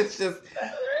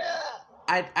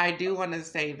 I do want to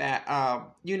say that,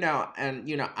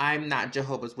 I'm not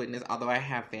Jehovah's Witness, although I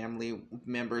have family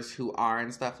members who are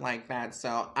and stuff like that.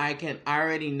 So I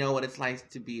already know what it's like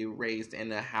to be raised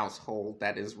in a household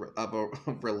that is of a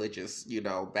religious,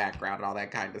 background and all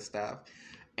that kind of stuff.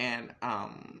 And,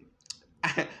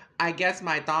 I guess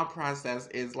my thought process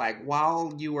is like,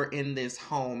 while you were in this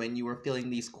home and you were feeling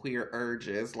these queer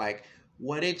urges, like,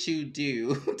 what did you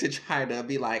do to try to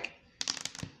be like,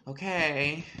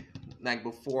 okay, like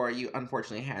before you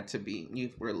unfortunately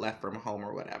you were left from home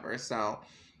or whatever. So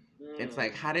it's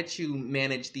like, how did you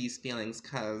manage these feelings?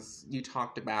 Because you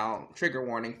talked about trigger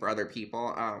warning for other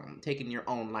people, taking your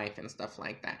own life and stuff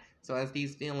like that. So as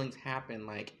these feelings happen,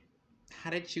 like, how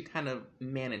did you kind of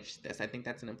manage this? I think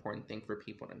that's an important thing for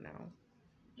people to know.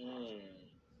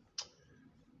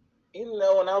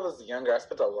 When I was younger, I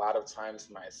spent a lot of time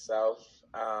to myself.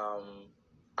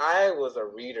 I was a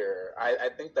reader. I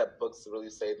think that books really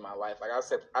saved my life. Like I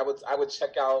said, I would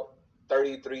check out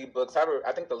 33 books.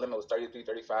 I think the limit was 33,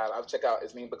 35. I would check out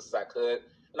as many books as I could,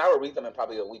 and I would read them in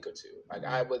probably a week or two. Like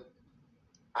I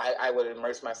would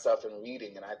immerse myself in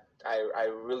reading, and I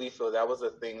really feel that was a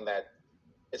thing that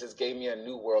it just gave me a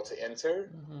new world to enter.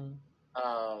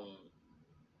 Um,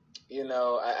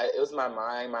 it was my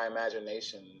mind, my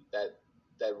imagination that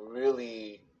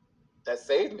really that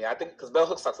saved me. I think because Bell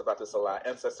Hooks talks about this a lot.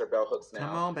 Ancestor Bell Hooks now.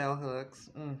 Come on, Bell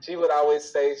Hooks. She would always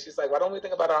say, she's like, why don't we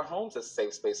think about our homes as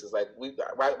safe spaces? Like,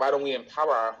 why don't we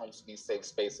empower our homes to be safe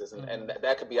spaces? And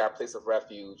that could be our place of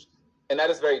refuge. And that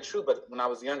is very true. But when I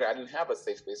was younger, I didn't have a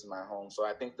safe space in my home. So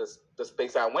I think the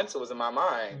space I went to was in my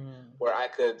mind, where I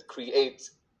could create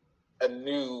a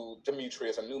new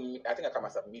Demetrius, I think I called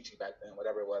myself Michi back then,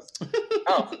 whatever it was.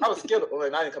 I was Skittles. Well,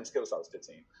 I didn't come Skittles, I was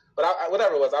 15. But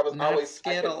whatever it was, I was Not always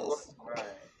Skittles.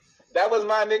 That was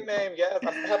my nickname, yes.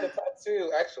 I have the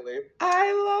tattoo, actually.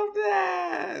 I love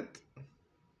that.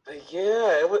 But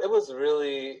yeah, it was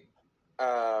really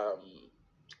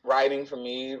writing for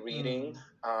me, reading.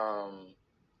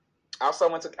 Also,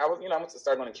 I went to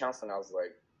start going to counseling. I was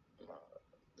like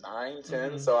 9,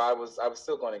 10. So I was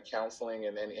still going to counseling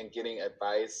and getting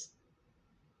advice,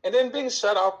 and then being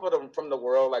shut off from the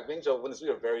world. Like being Jehovah's Witness, we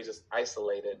were very just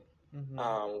isolated,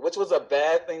 which was a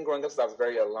bad thing growing up because I was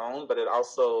very alone. But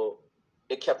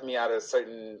it kept me out of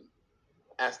certain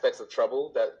aspects of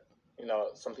trouble that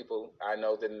some people I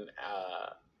know didn't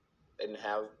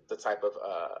have the type of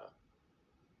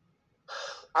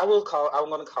I'm going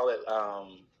to call it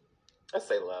let's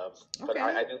say love, but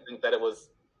I do think that it was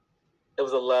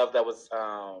a love that was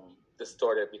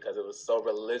distorted because it was so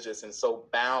religious and so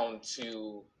bound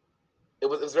to. It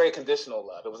was very conditional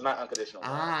love. It was not unconditional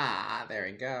love. Ah, there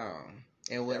we go.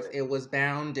 It was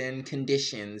bound in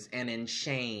conditions and in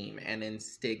shame and in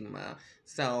stigma.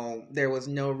 So there was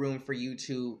no room for you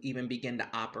to even begin to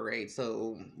operate.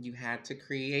 So you had to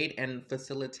create and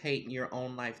facilitate your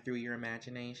own life through your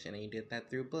imagination. And you did that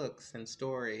through books and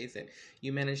stories. And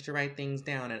you managed to write things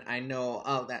down. And I know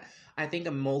that I think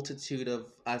a multitude of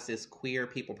us as queer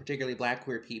people, particularly Black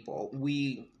queer people,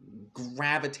 we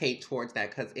gravitate towards that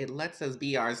because it lets us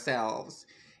be ourselves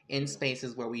in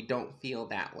spaces where we don't feel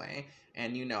that way.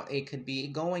 And, it could be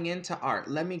going into art.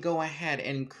 Let me go ahead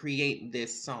and create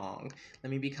this song.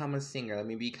 Let me become a singer. Let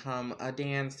me become a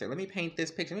dancer. Let me paint this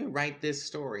picture. Let me write this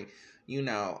story.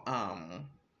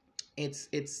 It's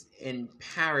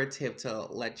imperative to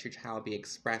let your child be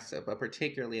expressive, but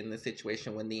particularly in the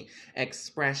situation when the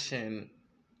expression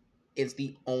is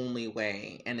the only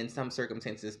way, and in some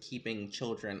circumstances, keeping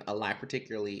children alive,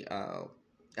 particularly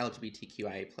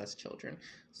LGBTQIA plus children.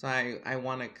 So I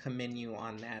want to commend you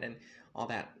on that and all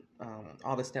that,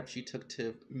 all the steps you took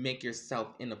to make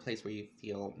yourself in a place where you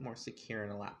feel more secure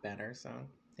and a lot better. So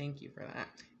thank you for that.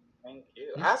 Thank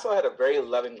you. I also had a very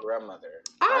loving grandmother.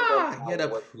 You had a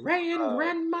praying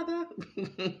grandmother.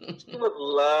 She would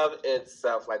love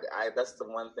itself. That's the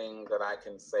one thing that I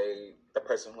can say. The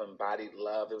person who embodied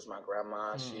love, it was my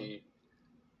grandma. She,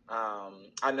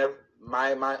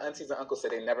 my aunties and uncles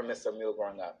said they never missed a meal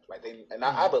growing up.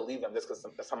 I believe them just because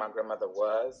that's how my grandmother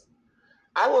was.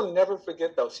 I will never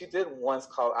forget though. She did once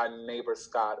call our neighbor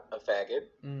Scott a faggot.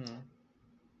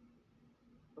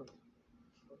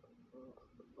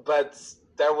 But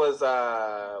there was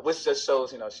which just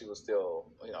shows she was still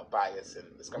biased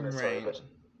and discriminatory. Right. But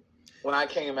when I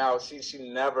came out, she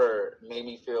never made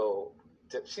me feel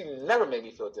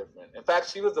different. In fact,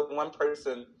 she was the one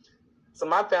person. So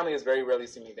my family has very rarely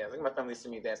seen me dance. I think my family has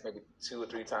seen me dance maybe 2 or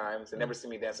 3 times. They never seen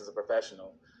me dance as a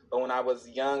professional. But when I was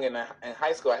young in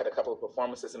high school, I had a couple of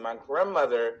performances, and my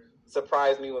grandmother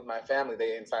surprised me with my family.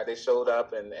 They showed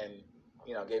up and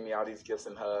gave me all these gifts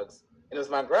and hugs. And it was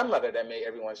my grandmother that made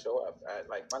everyone show up.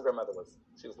 My grandmother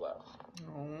she was love.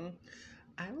 Oh,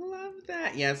 I love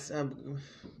that. Yes,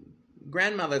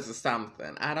 grandmothers are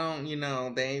something. I don't,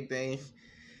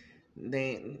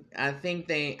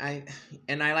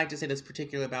 and I like to say this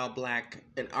particularly about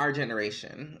in our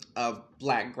generation of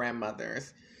Black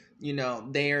grandmothers, they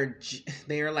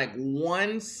are like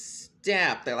one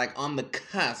step, they're like on the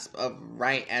cusp of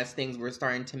right as things were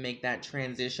starting to make that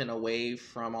transition away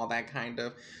from all that kind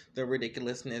of the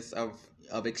ridiculousness of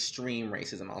extreme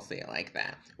racism, I'll say it like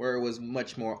that, where it was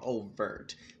much more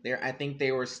overt. I think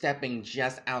they were stepping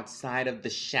just outside of the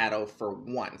shadow for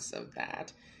once of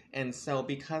that. And so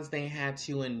because they had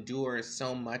to endure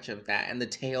so much of that and the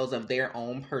tales of their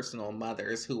own personal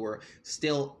mothers who were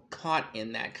still caught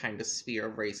in that kind of sphere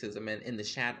of racism and in the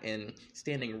shadow and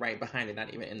standing right behind it,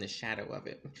 not even in the shadow of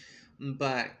it.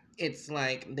 But it's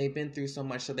like they've been through so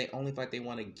much, so they only feel like they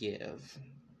want to give.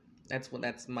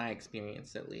 That's my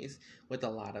experience, at least, with a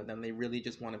lot of them. They really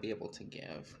just want to be able to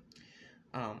give.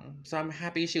 So I'm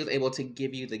happy she was able to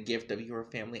give you the gift of your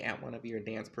family at one of your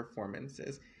dance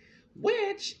performances,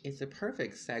 which is a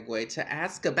perfect segue to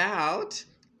ask about,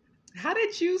 how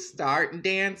did you start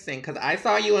dancing? Because I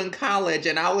saw you in college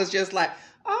and I was just like,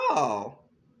 oh.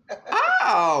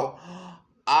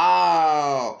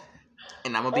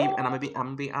 And I'm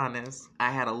gonna be honest. I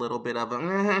had a little bit of a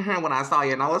when I saw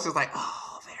you, and I was just like,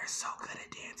 oh, they're so good at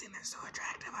dancing. They're so attractive.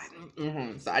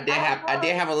 So I did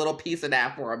have a little piece of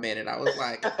that for a minute. I was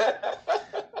like,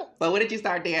 but when did you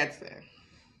start dancing?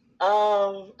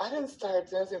 I didn't start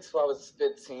dancing until I was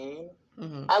 15.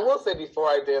 Mm-hmm. I will say before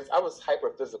I danced, I was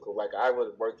hyper physical. Like I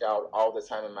would work out all the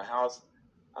time in my house.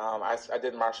 I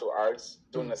did martial arts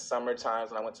during the summer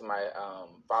times when I went to my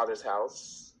father's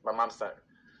house. My mom's son.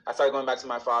 I started going back to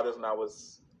my father's when I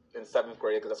was in 7th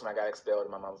grade because that's when I got expelled.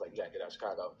 And my mom was like, "You gotta get out of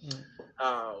Chicago."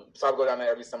 So I would go down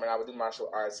there every summer and I would do martial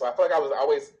arts. So I feel like I was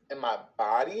always in my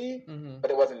body,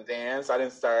 but it wasn't dance. I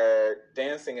didn't start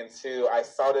dancing until I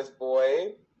saw this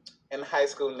boy in high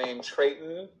school named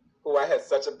Trayton, who I had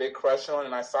such a big crush on,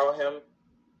 and I saw him.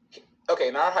 Okay,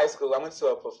 in our high school, I went to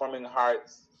a performing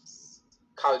arts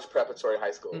college preparatory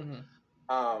high school.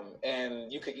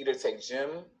 And you could either take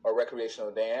gym or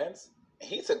recreational dance.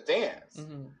 He took dance.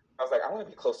 I was like, I want to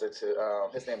be closer to,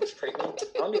 his name was Trayton. I want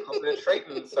to be closer to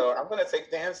Trayton, so I'm going to take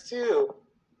dance too.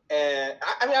 And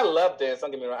I mean, I love dance,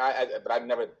 don't get me wrong, but I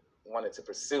never wanted to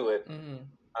pursue it.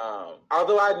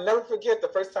 Although I never forget the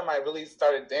first time I really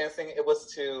started dancing, it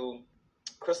was to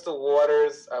Crystal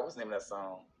Waters, what's the name of that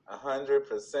song?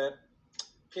 100%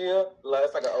 Pure Love.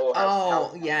 It's like an old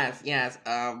house. Yes.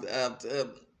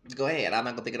 Go ahead. I'm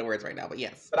not gonna think of the words right now, but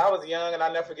yes. But I was young, and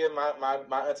I never forget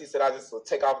my auntie said I just would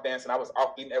take off dancing. I was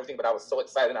off beating everything, but I was so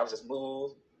excited. I was just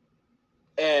move,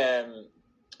 and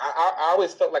I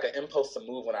always felt like an impulse to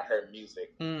move when I heard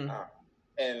music. And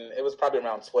it was probably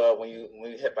around 12 when you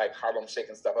hit like Harlem Shake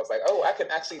and stuff. I was like, oh, I can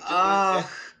actually do this.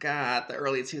 Oh God, the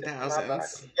early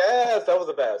 2000s. Yes, that was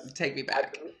the best. Take me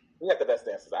back. We had the best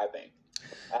dances, I think.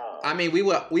 I mean, we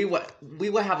would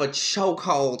have a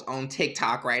chokehold on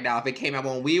TikTok right now if it came out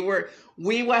when we would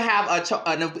have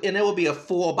and it would be a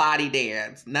full body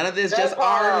dance. None of this just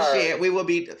arm shit. We would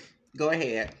be. Go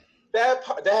ahead. That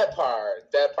part.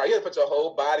 You have to put your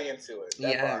whole body into it.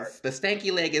 That part. The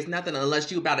stanky leg is nothing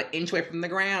unless you about an inch away from the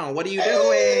ground. What are you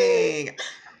doing?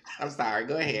 I'm sorry.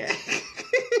 Go ahead.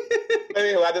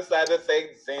 Anyway, I decided to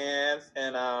take dance,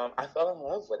 and I fell in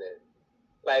love with it.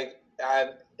 Like.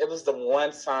 It was the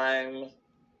one time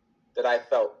that I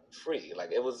felt free.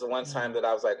 Like it was the one time that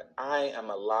I was like, I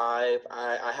am alive.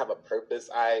 I have a purpose.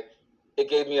 It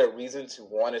gave me a reason to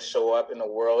want to show up in the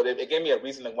world. It gave me a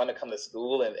reason to want to come to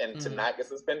school and to not get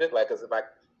suspended. Like, cause if I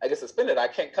get suspended, I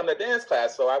can't come to dance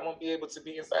class, so I won't be able to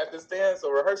be inside this dance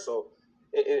or rehearsal.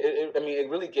 It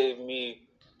really gave me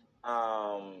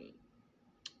an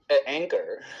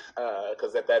anchor,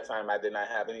 because at that time I did not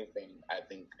have anything, I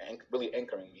think, really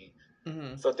anchoring me.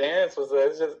 So dance was the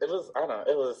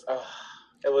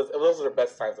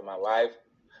best times of my life.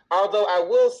 Although I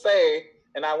will say,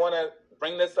 and I want to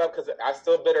bring this up because I'm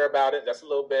still bitter about it, just a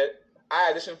little bit.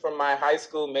 I auditioned for my high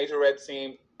school majorette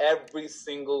team every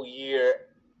single year,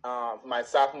 my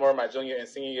sophomore, my junior, and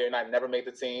senior year, and I never made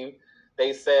the team.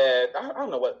 They said, I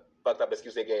don't know what fucked up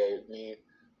excuse they gave me,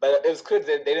 but it was clear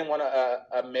that they didn't want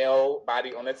a male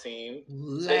body on the team.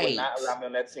 So they would not allow me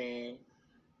on that team.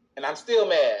 And I'm still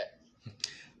mad.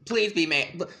 Please be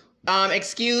mad.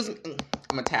 Excuse me.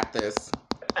 I'm gonna tap this.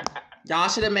 Y'all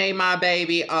should have made my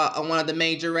baby one of the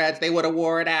majorettes. They would have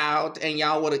wore it out, and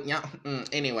y'all would have.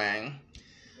 Anyway,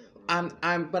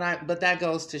 but that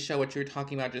goes to show what you were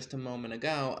talking about just a moment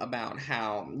ago about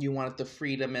how you wanted the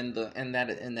freedom and that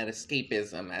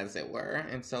escapism, as it were,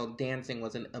 and so dancing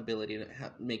was an ability to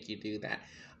help make you do that.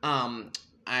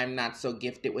 I'm not so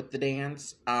gifted with the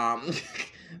dance.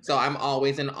 So I'm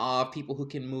always in awe of people who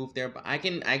can move their, I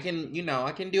can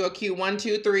do a cute 1,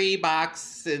 2, 3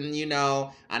 box, and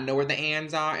I know where the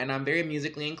ands are, and I'm very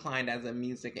musically inclined as a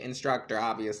music instructor,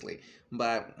 obviously.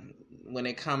 But when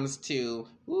it comes to,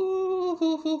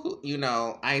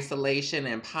 isolation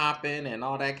and popping and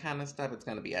all that kind of stuff, it's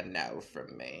going to be a no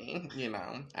from me.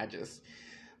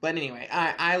 But anyway,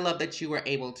 I love that you were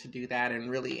able to do that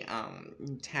and really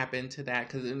tap into that,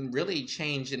 because it really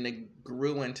changed and it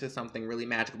grew into something really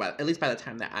magical, at least by the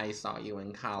time that I saw you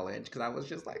in college, because I was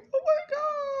just like, oh my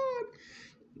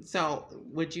God. So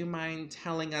would you mind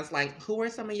telling us, like, who are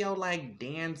some of your, like,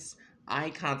 dance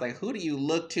icons? Like, who do you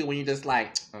look to when you're just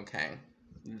like, okay,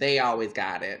 they always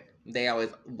got it? They always,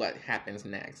 what happens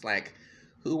next? Like,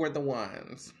 who were the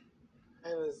ones?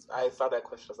 I saw that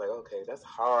question. I was like, okay, that's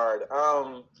hard.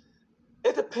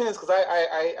 It depends because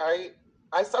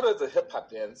I started as a hip hop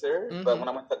dancer, but when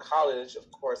I went to college, of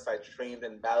course, I trained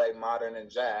in ballet, modern, and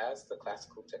jazz, the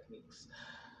classical techniques.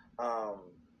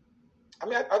 I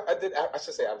mean, I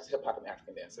should say I was hip hop and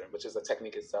African dancer, which is a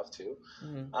technique itself too.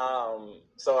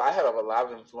 So I have a lot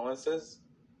of influences.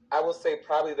 I would say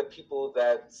probably the people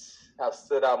that have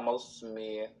stood out most to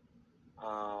me.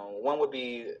 One would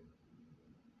be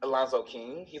Alonzo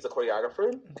King. He's a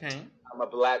choreographer. Okay. I'm a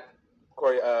Black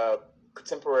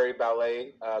contemporary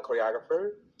ballet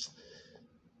choreographer.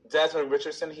 Desmond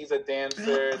Richardson. He's a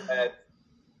dancer that.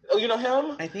 Oh, you know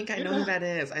him? I think I know who that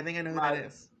is.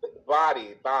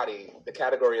 Body. The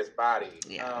category is body.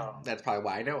 Yeah, that's probably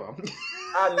why I know him.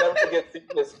 I'll never forget seeing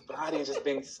his body and just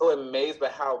being so amazed by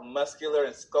how muscular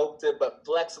and sculpted but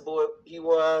flexible he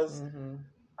was.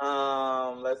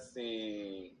 Let's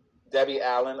see. Debbie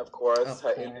Allen, of course,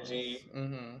 energy.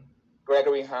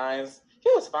 Gregory Hines. He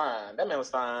was fine. That man was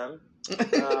fine.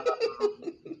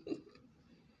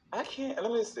 I can't.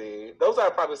 Let me see. Those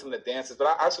are probably some of the dances, but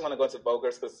I actually want to go into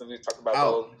Vogers because since we talked about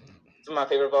those, some of my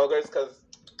favorite Vogers because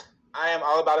I am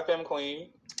all about a femme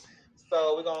queen.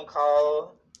 So we're gonna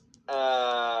call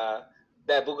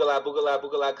that Boogala Boogala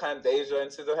Boogala cunt Deja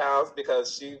into the house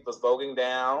because she was voguing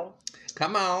down.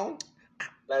 Come on.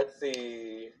 Let's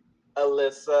see.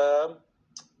 Alyssa.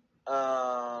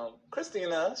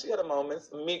 Christina, she had a moment.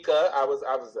 Mika, I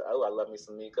love me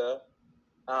some Mika.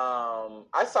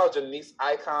 I saw Janice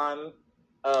Icon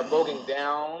voguing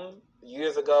down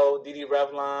years ago. Didi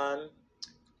Revlon,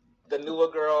 the newer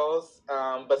girls,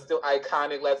 but still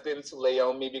iconic lesbians to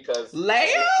Laomi because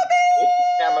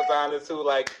Amazon is who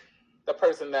like the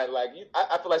person that like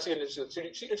I feel like she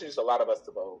introduced a lot of us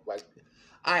to Vogue. Like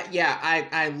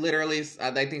I literally,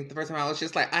 I think the first time I was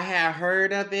just like, I had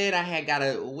heard of it, I had got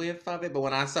a whiff of it, but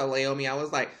when I saw Laomi, I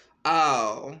was like,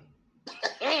 oh.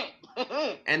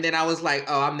 And then I was like,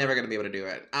 oh, I'm never going to be able to do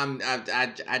it.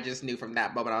 I just knew from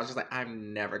that moment, I was just like,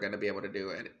 I'm never going to be able to do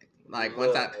it. Like,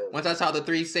 once I saw the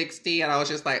 360, and I was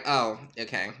just like, oh,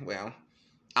 okay, well,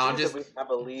 I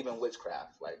believe in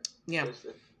witchcraft. Like, yeah.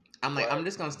 I'm like, I'm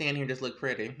just going to stand here and just look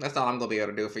pretty. That's all I'm going to be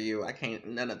able to do for you. I can't,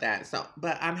 none of that. So,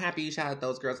 but I'm happy you shouted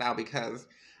those girls out because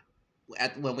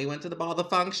when we went to the ball, the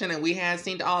function, and we had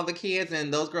seen all the kids,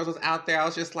 and those girls was out there, I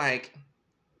was just like,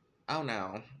 oh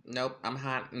no, nope, I'm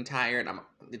hot and tired.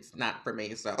 It's not for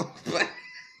me. So,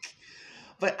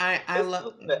 but I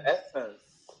love the essence.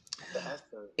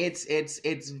 It's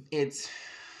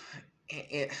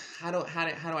how do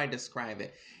I describe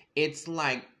it? It's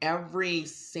like every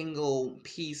single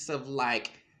piece of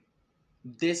like,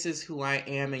 this is who I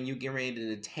am, and you get ready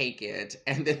to take it,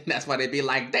 and then that's why they'd be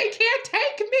like, they can't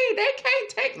take me, they can't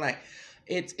take like.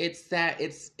 It's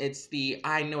the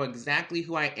I know exactly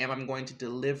who I am. I'm going to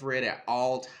deliver it at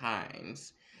all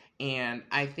times. And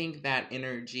I think that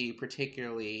energy,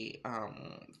 particularly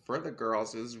for the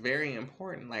girls, is very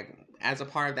important. Like, as a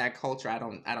part of that culture,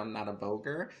 I'm not a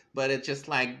voguer, but it's just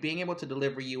like being able to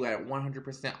deliver you at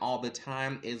 100% all the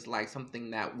time is like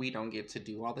something that we don't get to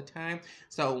do all the time.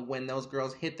 So when those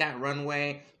girls hit that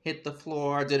runway, hit the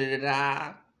floor,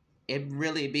 it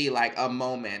really be like a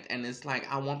moment. And it's like,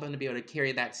 I want them to be able to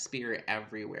carry that spirit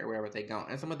everywhere, wherever they go.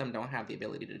 And some of them don't have the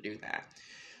ability to do that.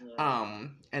 Yeah.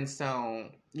 And so,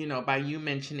 you know, by you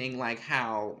mentioning like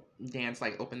how dance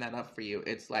like opened that up for you,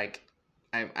 it's like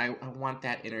I want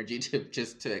that energy to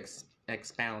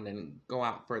expound and go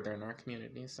out further in our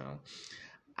community. So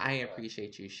I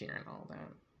appreciate you sharing all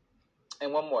that.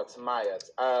 And one more, Tamaya.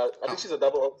 I think she's a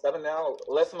 007 now.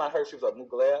 Last time I heard she was a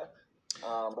Mugler,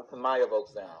 but Tamaya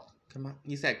votes down.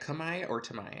 You said Kamaya or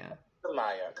Tamaya?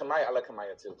 Kamaya. I like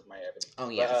Kamaya too. Kamaya Evans. Oh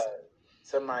yes.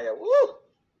 Tamaya. Woo.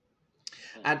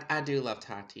 I do love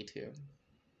Tati too.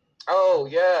 Oh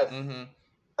yes. Mm-hmm.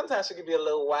 Sometimes she can be a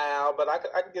little wild, but I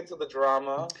could get to the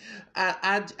drama.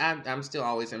 I'm still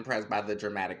always impressed by the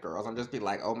dramatic girls. I'm just be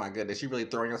like, oh my goodness, you really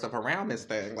throwing yourself around this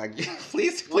thing. Like,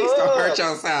 please don't hurt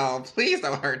yourself. Please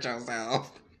don't hurt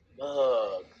yourself.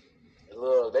 Look,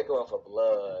 they're going for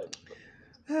blood.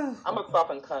 I'm a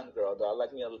soft and cunt girl, though. I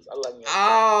like me.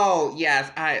 Oh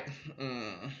yes,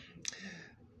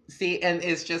 See, and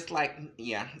it's just like,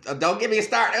 yeah. Don't get me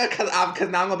started, because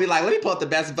now I'm going to be like, let me pull up the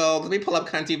best Vogue. Let me pull up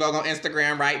Cunty Vogue on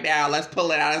Instagram right now. Let's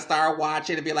pull it out and start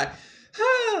watching and be like,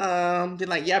 be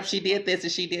like, yep, she did this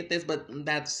and she did this. But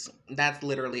that's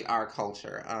literally our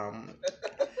culture.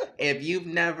 if you've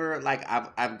never, like,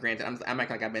 I've granted, I'm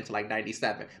acting like I've been to like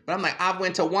 97, but I'm like, I've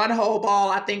went to one whole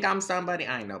ball. I think I'm somebody.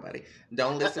 I ain't nobody.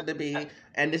 Don't listen to me.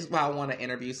 And this is why I want to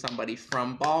interview somebody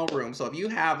from ballroom. So if you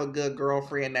have a good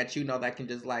girlfriend that you know that can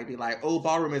just like be like, oh,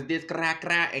 ballroom is this,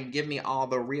 and give me all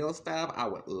the real stuff, I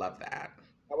would love that.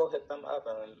 I will hit them up,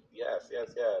 and yes.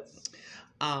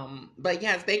 But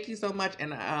yes, thank you so much.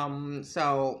 And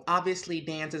so obviously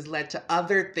dance has led to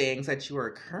other things that you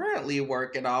are currently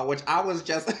working on, which I was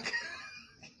just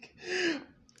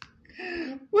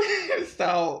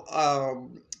so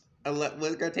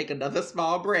we're gonna take another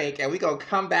small break, and we're gonna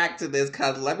come back to this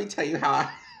because let me tell you how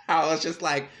I was just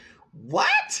like,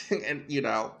 what? And you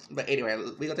know, but anyway,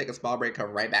 we're gonna take a small break,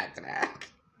 come right back to that.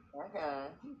 Okay.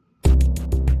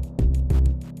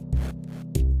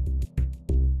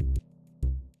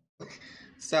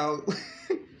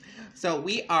 So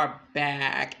we are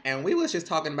back, and we was just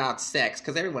talking about sex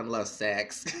because everyone loves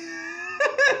sex.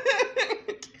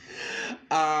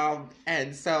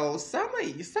 And so some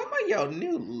of your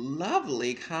new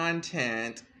lovely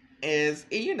content is,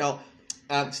 you know,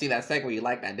 see that segue, you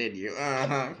like that, didn't you?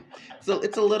 So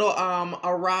it's a little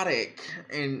erotic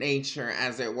in nature,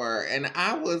 as it were. And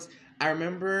I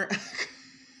remember,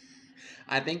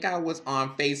 I think I was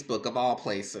on Facebook of all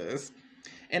places.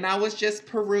 And I was just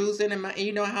perusing, and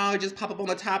you know how it just pop up on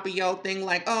the top of your thing,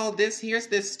 like, oh, here's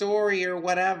this story or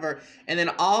whatever. And then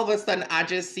all of a sudden, I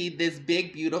just see this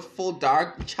big, beautiful,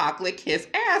 dark chocolate kiss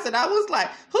ass. And I was like,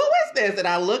 who is this? And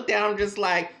I looked down, just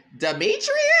like,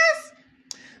 Demetrius?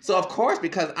 So, of course,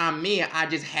 because I'm me, I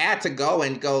just had to go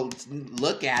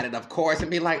look at it, of course,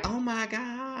 and be like, oh my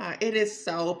God, it is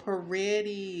so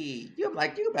pretty. You're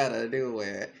like, you better do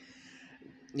it.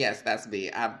 Yes, that's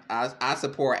me. I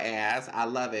support ass. I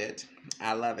love it.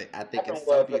 I think it's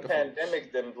so beautiful. The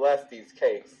pandemic didn't bless these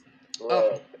cakes.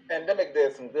 Look, the pandemic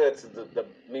did some good to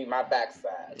my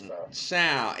backside. So.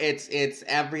 Child, it's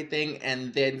everything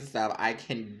and then some. I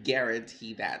can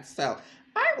guarantee that. So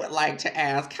I would like to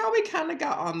ask how we kind of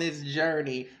got on this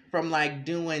journey from like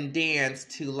doing dance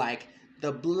to like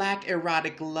the Black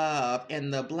erotic love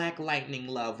and the Black lightning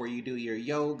love, where you do your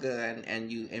yoga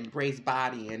and you embrace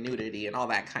body and nudity and all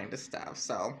that kind of stuff.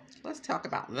 So let's talk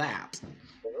about that.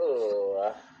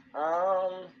 Ooh,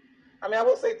 I mean, I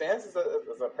will say dance is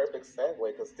a perfect segue,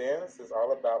 because dance is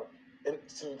all about,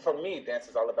 for me, dance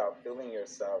is all about feeling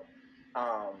yourself.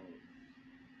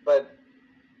 But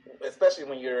especially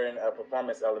when you're in a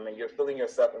performance element, you're feeling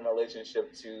yourself in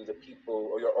relationship to the people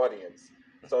or your audience.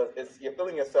 So you're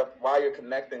feeling yourself while you're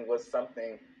connecting with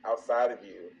something outside of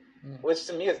you, which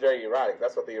to me is very erotic.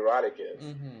 That's what the erotic is.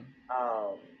 Mm-hmm.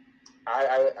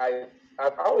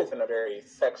 I've always been a very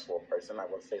sexual person, I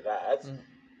will say that.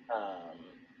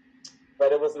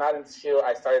 But it was not until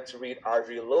I started to read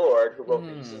Audre Lorde, who wrote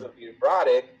Pieces of the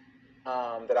Erotic,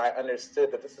 that I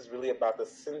understood that this is really about the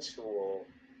sensual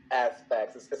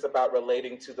aspects. It's about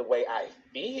relating to the way I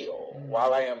feel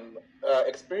while I am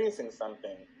experiencing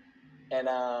something. And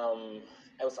I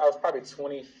was probably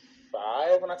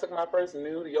 25 when I took my first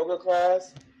nude yoga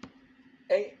class.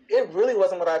 And it really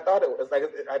wasn't what I thought it was. Like,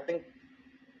 I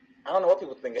don't know what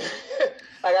people think.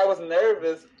 Like, I was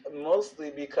nervous mostly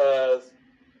because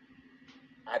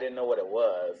I didn't know what it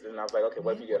was. And I was like, okay,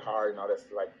 what if you get hard and all this?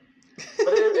 Like,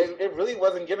 but it really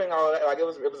wasn't giving all that. Like, it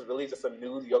was really just a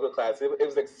nude yoga class. It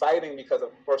was exciting because,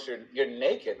 of course, you're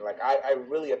naked. Like, I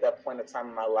really, at that point in time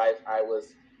in my life, I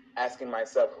was asking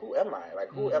myself, who am I? Like,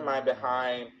 who am I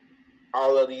behind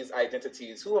all of these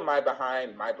identities? Who am I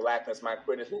behind my Blackness, my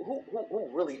queerness? Who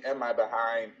really am I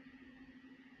behind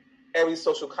every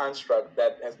social construct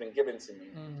that has been given to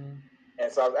me?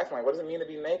 And so I was asking, like, what does it mean to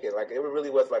be naked? Like, it really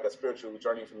was like a spiritual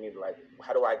journey for me. Like,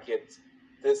 how do I get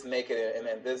this naked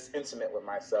and this intimate with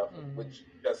myself? Which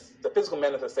just the physical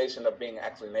manifestation of being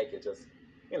actually naked, just,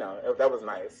 you know, that was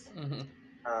nice.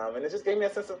 And it just gave me a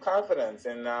sense of confidence.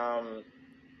 And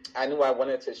I knew I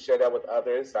wanted to share that with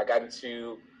others. I got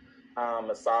into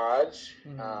massage,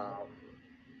 and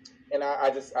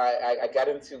I got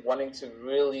into wanting to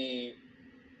really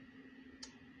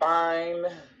find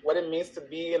what it means to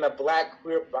be in a Black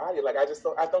queer body. Like, I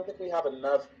don't think we have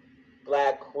enough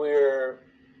Black queer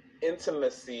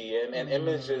intimacy and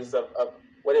images of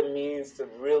what it means to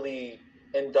really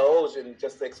indulge in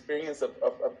just the experience of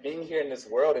being here in this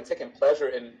world and taking pleasure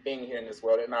in being here in this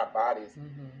world, in our bodies.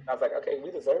 I was like, okay,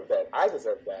 we deserve that. I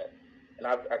deserve that. And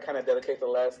I kind of dedicate the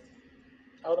last,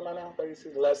 how old am I now? 32.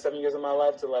 The last 7 years of my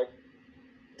life to like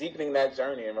deepening that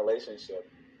journey in relationship.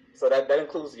 So that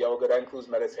includes yoga, that includes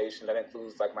meditation, that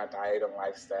includes like my diet and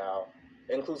lifestyle.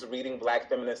 It includes reading Black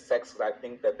feminist texts, because I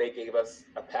think that they gave us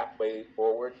a pathway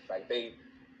forward. Like they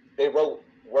wrote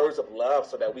words of love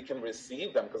so that we can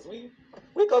receive them, because we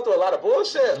go through a lot of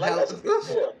bullshit. Like, that's just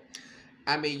real.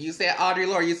 I mean, you said Audre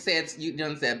Lorde, you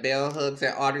done said bell hooks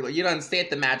and Audre Lorde. You done said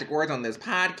the magic words on this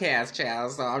podcast,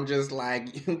 child. So I'm just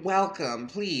like, welcome,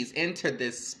 please enter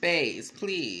this space,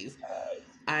 please.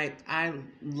 I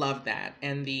love that.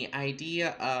 And the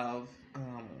idea of,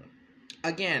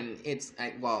 again, it's,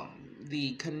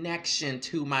 the connection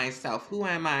to myself. Who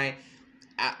am I?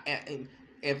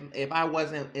 If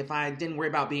I didn't worry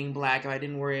about being black, if I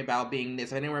didn't worry about being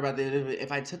this, if I didn't worry about this,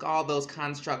 if I took all those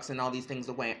constructs and all these things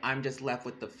away, I'm just left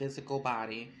with the physical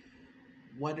body.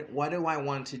 What do I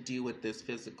want to do with this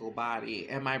physical body?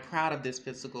 Am I proud of this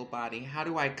physical body? How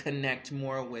do I connect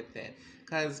more with it?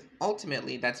 Because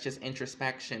ultimately, that's just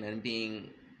introspection and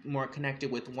being more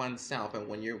connected with oneself. And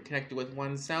when you're connected with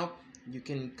oneself, you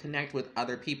can connect with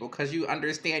other people because you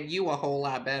understand you a whole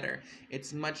lot better.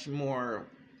 It's much more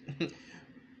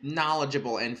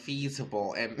knowledgeable and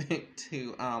feasible and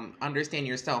to understand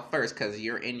yourself first because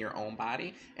you're in your own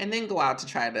body, and then go out to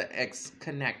try to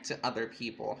connect to other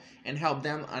people and help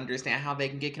them understand how they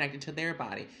can get connected to their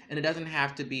body. And it doesn't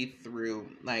have to be through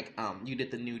like you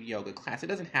did the nude yoga class. It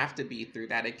doesn't have to be through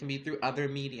that. It can be through other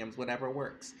mediums, whatever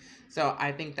works. So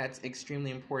I think that's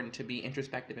extremely important, to be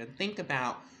introspective and think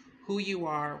about who you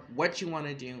are, what you want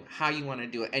to do, how you want to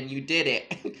do it, and you did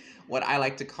it. What I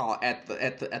like to call at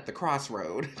the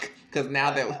crossroad, because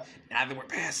now that we're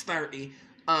past 30,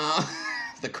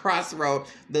 the crossroad,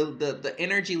 the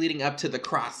energy leading up to the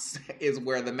cross is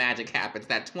where the magic happens.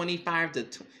 That 25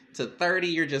 to 30,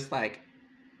 you're just like,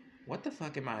 what the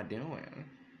fuck am I doing?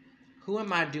 Who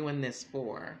am I doing this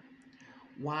for?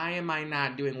 Why am I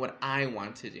not doing what I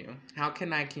want to do? How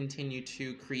can I continue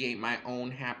to create my own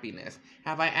happiness?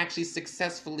 Have I actually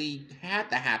successfully had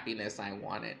the happiness I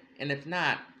wanted? And if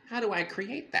not, how do I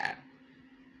create that?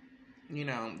 You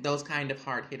know, those kind of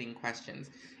hard-hitting questions.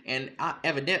 And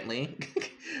evidently,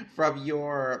 from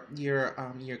your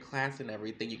class and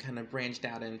everything, you kind of branched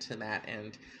out into that,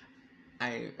 and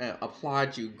I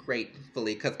applaud you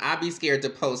gratefully, because I'd be scared to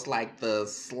post like the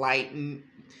slight.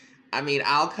 I mean,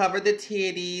 I'll cover the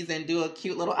titties and do a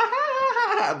cute little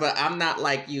but I'm not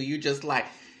like you. You just like,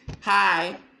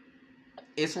 hi,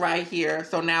 it's right here.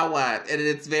 So now what? And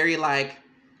it's very like,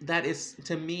 that is,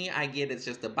 to me, I get it's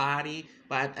just a body,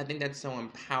 but I think that's so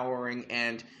empowering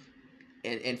and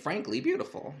frankly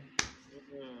beautiful.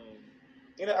 Mm-hmm.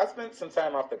 You know, I spent some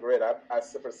time off the grid. I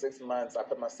for 6 months. I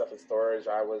put my stuff in storage.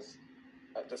 I was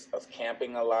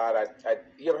camping a lot.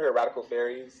 You ever heard of Radical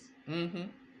Fairies? Mm-hmm.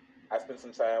 I spent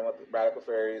some time with Radical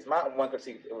Fairies. My one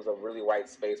critique, it was a really white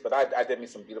space, but I did meet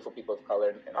some beautiful people of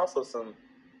color, and also some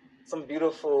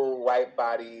beautiful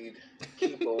white-bodied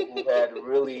people who had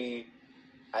really,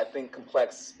 I think,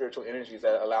 complex spiritual energies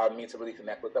that allowed me to really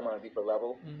connect with them on a deeper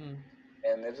level. Mm-hmm.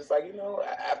 And it's just like, you know,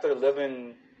 after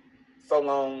living so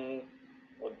long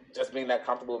with just being that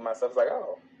comfortable with myself, it's like,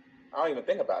 oh, I don't even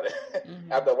think about it.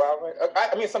 Mm-hmm. After a while,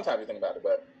 I mean, sometimes you think about it,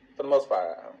 but for the most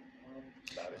part, I don't.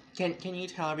 About it. Can you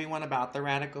tell everyone about the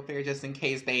Radical Fairy, just in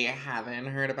case they haven't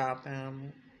heard about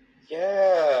them?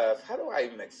 Yes. How do I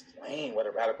even explain what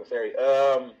a Radical Fairy?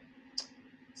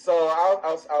 So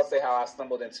I'll say how I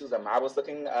stumbled into them. I was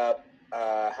looking up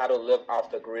how to live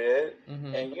off the grid,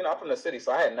 mm-hmm. and you know, I'm from the city,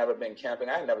 so I had never been camping.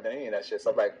 I had never done any of that shit.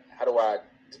 So I'm like, how do I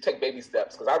take baby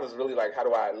steps? Because I was really like, how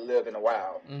do I live in the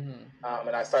wild? Mm-hmm.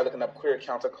 And I started looking up queer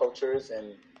countercultures,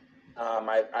 and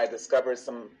I discovered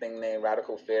something named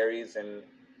Radical Fairies, and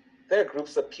they're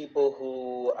groups of people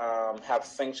who have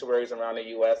sanctuaries around the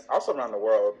U.S., also around the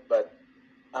world, but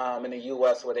in the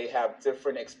U.S. where they have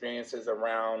different experiences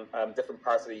around different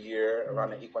parts of the year, around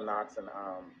the equinox and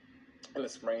in the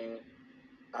spring.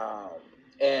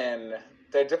 And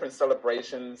there are different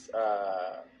celebrations.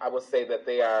 I would say that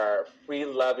they are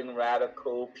free-loving,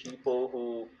 radical people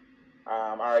who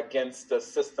are against the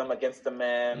system, against the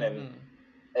man, mm-hmm. and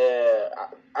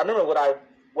I remember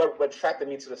what attracted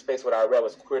me to the space, what I read,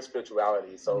 was queer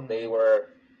spirituality. So mm-hmm. they were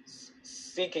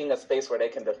seeking a space where they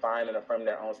can define and affirm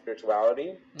their own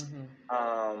spirituality.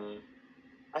 Mm-hmm.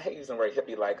 I hate using the word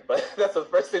hippie-like, but that's the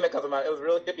first thing that comes to mind. It was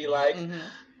real hippie-like.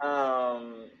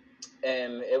 Mm-hmm.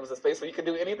 And it was a space where you could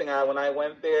do anything. When I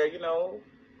went there, you know,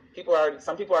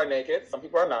 some people are naked, some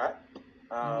people are not.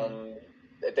 Mm-hmm.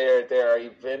 There are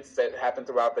events that happen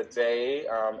throughout the day.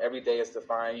 Every day is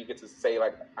defined. You get to say,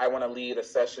 like, I want to lead a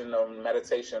session of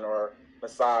meditation or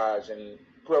massage, and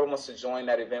whoever wants to join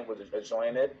that event will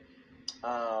join it.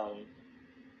 I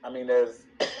mean,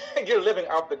 you're living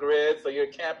off the grid, so you're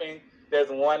camping. There's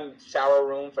one shower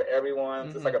room for everyone.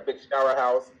 Mm-hmm. It's like a big shower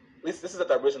house. At least this is at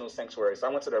the original sanctuary. So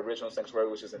I went to the original sanctuary,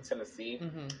 which is in Tennessee.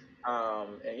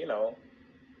 Mm-hmm. And, you know,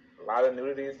 a lot of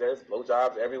nudities. There's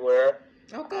blowjobs everywhere.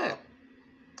 Oh, good.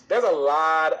 There's a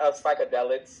lot of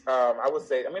psychedelics. I would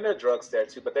say, I mean, there are drugs there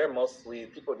too, but they're mostly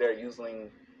people there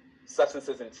using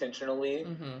substances intentionally.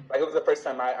 Like it was the first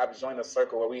time I joined a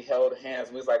circle where we held hands.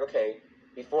 And we was like, okay,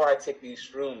 before I take these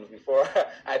shrooms, before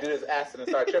I do this acid and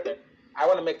start tripping, I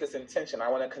want to make this intention. I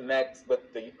want to connect with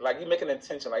you make an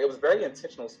intention. Like it was very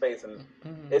intentional space, and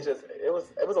it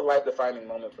was a life defining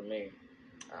moment for me.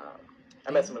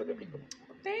 I met some really good people.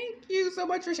 Thank you so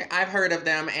much for sharing. I've heard of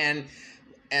them, and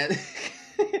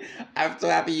I'm so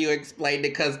happy you explained it,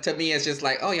 because to me it's just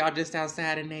like, oh, y'all just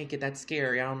outside and naked. That's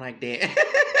scary. I don't like that.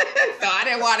 So I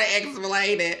didn't want to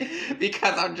explain it,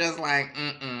 because I'm just like,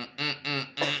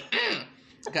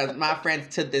 Because my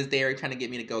friends to this day are trying to get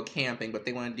me to go camping, but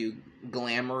they want to do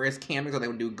glamorous camping, so they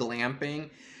want to do glamping.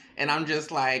 And I'm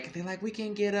just like, they're like, we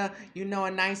can get a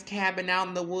nice cabin out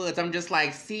in the woods. I'm just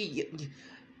like, see,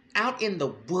 out in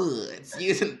the woods.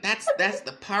 That's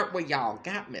the part where y'all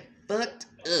got me fucked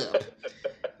up.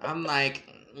 I'm like,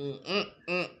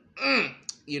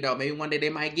 maybe one day they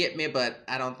might get me, but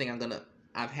I don't think I'm gonna.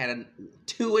 I've had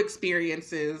 2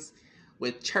 experiences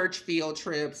with church field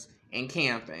trips and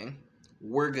camping.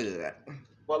 We're good.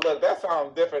 Well, look, that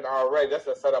sounds different already. That's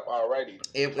a setup already.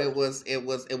 It was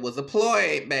a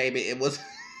ploy, baby. It was.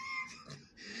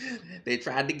 They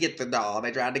tried to get the doll.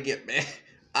 They tried to get me.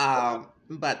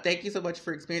 But thank you so much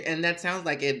for experience. And that sounds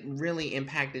like it really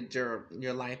impacted your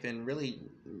life and really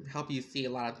helped you see a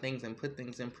lot of things and put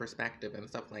things in perspective and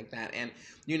stuff like that. And,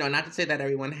 not to say that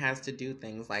everyone has to do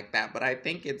things like that, but I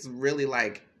think it's really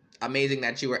like amazing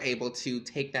that you were able to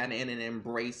take that in and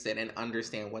embrace it and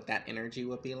understand what that energy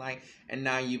would be like. And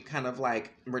now you've kind of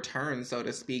like returned, so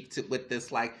to speak, with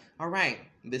this like, all right,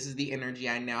 this is the energy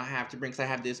I now have to bring. So I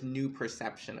have this new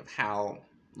perception of how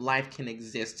life can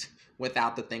exist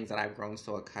without the things that I've grown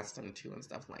so accustomed to and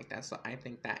stuff like that. So I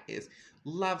think that is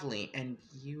lovely and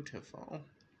beautiful.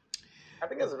 I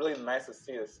think it's really nice to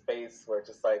see a space where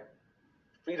just like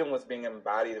freedom was being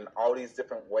embodied in all these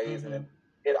different ways, and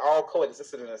it all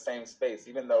coexisted in the same space,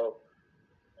 even though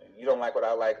you don't like what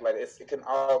I like. Like it can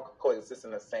all coexist in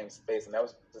the same space, and that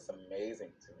was just amazing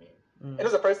to me. It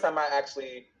was the first time I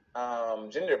actually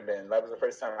gender bend. That was the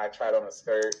first time I tried on a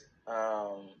skirt.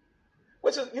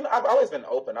 Which is, I've always been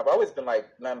open. I've always been like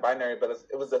non-binary, but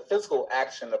it was the physical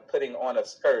action of putting on a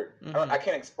skirt. I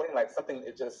can't explain, like something.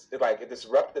 It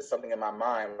disrupted something in my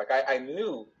mind. Like I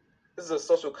knew this is a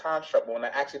social construct, but when I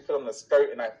actually put on the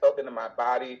skirt and I felt it in my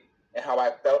body and how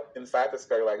I felt inside the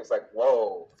skirt, like it's like,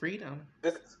 whoa, freedom.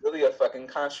 This is really a fucking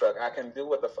construct. I can do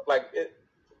what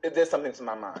it did something to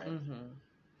my mind.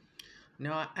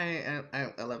 No, I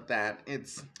love that.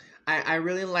 I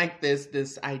really like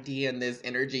this idea and this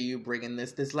energy you bring in,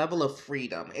 this level of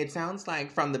freedom. It sounds like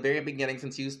from the very beginning,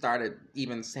 since you started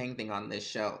even saying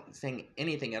saying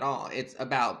anything at all, it's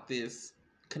about this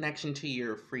connection to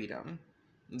your freedom,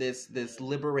 this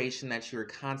liberation that you're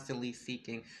constantly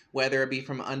seeking, whether it be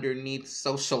from underneath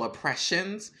social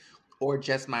oppressions or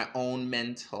just my own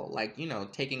mental, like,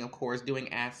 taking, of course,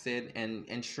 doing acid and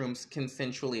shrooms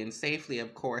consensually and safely,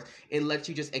 of course, it lets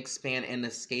you just expand and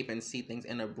escape and see things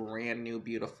in a brand new,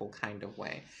 beautiful kind of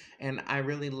way. And I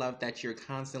really love that you're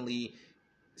constantly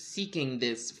seeking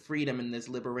this freedom and this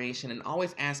liberation and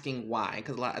always asking why,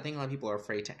 because I think a lot of people are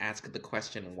afraid to ask the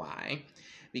question why,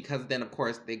 because then, of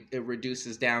course, it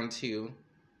reduces down to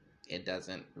it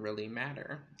doesn't really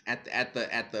matter. At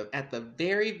the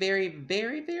very, very,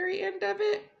 very, very end of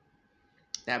it,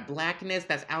 that blackness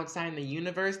that's outside in the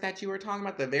universe that you were talking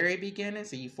about at the very beginning.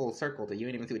 So you full circled it. You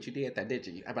didn't even see what you did that, did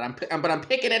you? But I'm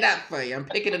picking it up for you. I'm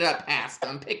picking it up, Pastor.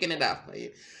 I'm picking it up for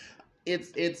you.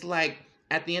 It's like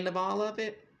at the end of all of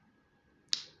it,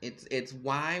 it's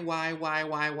why?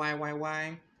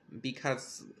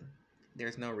 Because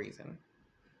there's no reason.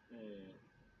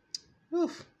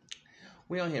 Oof.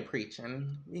 We on here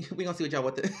preaching. We gonna see what y'all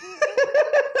want to.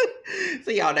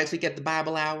 See y'all next week at the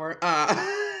Bible Hour.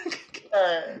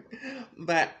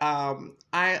 But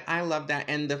I love that,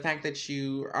 and the fact that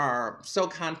you are so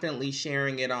confidently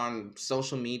sharing it on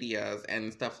social medias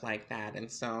and stuff like that.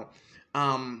 And so,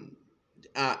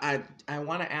 I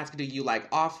want to ask, do you like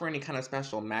offer any kind of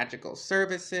special magical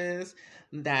services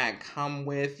that come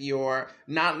with your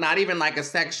not even like a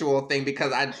sexual thing,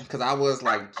 because I was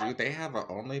like, do they have an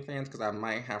OnlyFans? Because I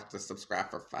might have to subscribe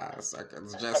for 5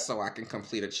 seconds just so I can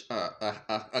complete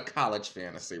a college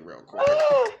fantasy real quick.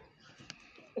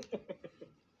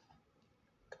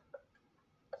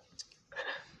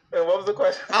 And what was the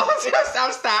question?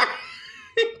 I'm sorry.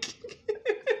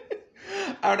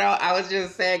 Oh no, I was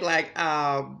just saying like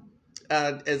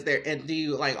is there, and do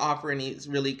you like offer any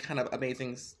really kind of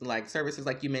amazing like services,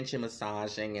 like you mentioned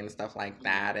massaging and stuff like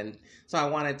that? And so I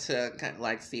wanted to kind of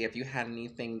like see if you had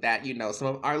anything that, you know, some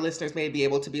of our listeners may be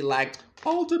able to be like,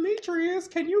 oh, Demetrius,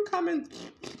 can you come and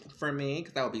for me?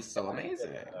 Because that would be so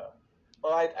amazing.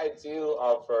 Well, I do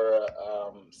offer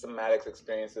somatics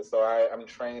experiences. So I'm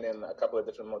trained in a couple of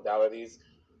different modalities.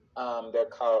 They're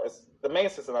called, the main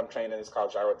system I'm trained in is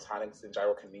called gyrotonics and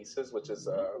gyrokinesis, which is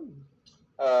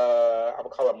I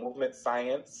would call it movement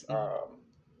science.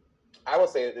 I would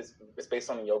say it's based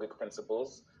on yogic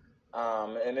principles,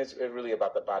 and it's really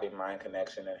about the body-mind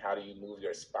connection and how do you move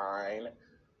your spine.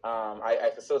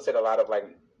 I facilitate a lot of like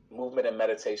movement and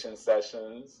meditation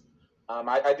sessions.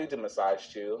 I do massage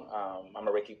too. I'm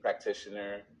a Reiki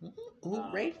practitioner. Ooh,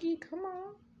 Reiki, come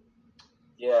on.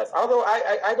 Yes, although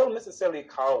I don't necessarily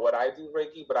call what I do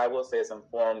Reiki, but I will say it's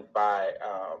informed by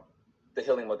the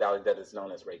healing modality that is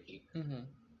known as Reiki.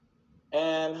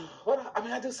 And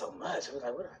I do so much. I was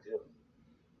like, what do I do?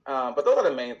 But those are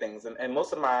the main things. And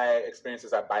most of my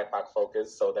experiences are BIPOC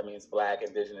focused. So that means Black,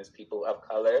 Indigenous, people of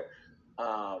color.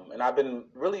 And I've been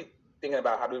really thinking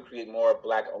about how to create more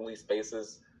Black only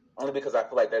spaces, only because I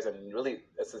feel like there's a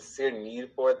sincere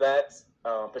need for that.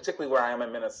 Particularly where I am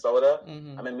in Minnesota.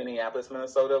 I'm in Minneapolis,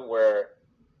 Minnesota, where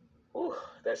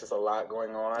there's just a lot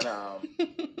going on.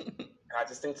 And I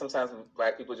just think sometimes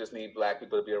Black people just need Black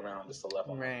people to be around just to love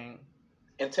them. Right.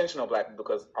 Intentional Black people,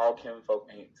 because all kinfolk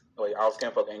ain't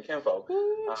kinfolk. We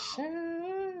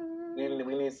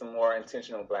need some more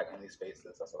intentional Black only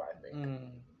spaces. That's what I think.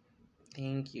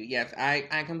 Thank you. Yes,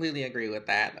 I completely agree with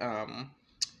that.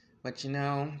 But you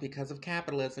know, because of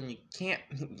capitalism, you can't,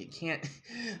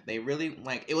 they really,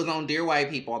 like, it was on Dear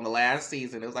White People on the last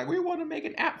season. It was like, we want to make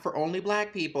an app for only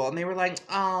Black people. And they were like,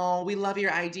 oh, we love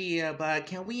your idea, but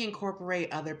can we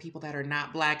incorporate other people that are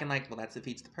not Black? And like, well, that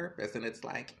defeats the purpose. And it's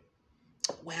like,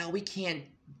 well, we can't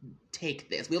take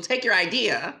this. We'll take your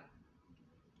idea,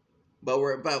 but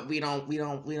we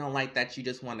don't like that you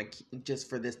just want to, just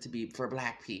for this to be for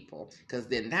Black people. Because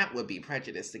then that would be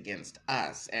prejudice against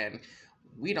us. And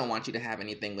we don't want you to have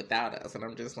anything without us. And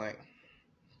I'm just like,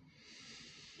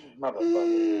 but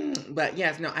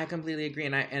yes, no, I completely agree.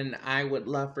 And I would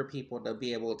love for people to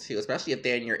be able to, especially if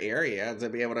they're in your area, to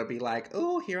be able to be like,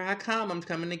 oh, here I come. I'm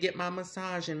coming to get my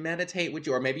massage and meditate with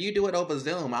you. Or maybe you do it over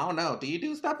Zoom. I don't know. Do you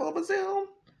do stuff over Zoom?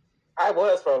 I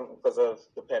was because of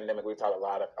the pandemic. We taught a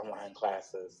lot of online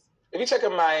classes. If you check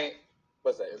out my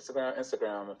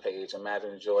Instagram page,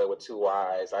 Imagine Joy with 2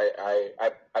 Y's. I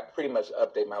pretty much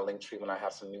update my link tree when I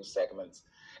have some new segments,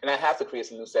 and I have to create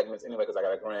some new segments anyway because I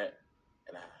got a grant,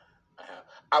 and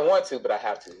I want to, but I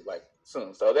have to like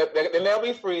soon. So then they'll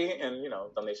be free and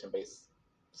donation based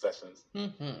sessions.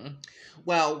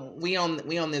 Well, we on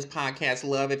this podcast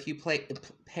love if you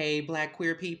pay Black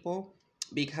queer people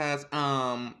because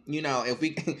if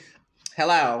we.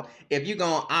 Hello, if we're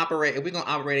gonna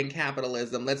operate in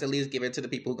capitalism, let's at least give it to the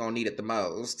people who gonna need it the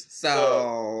most.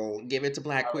 So give it to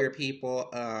Black queer people.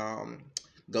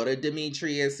 Go to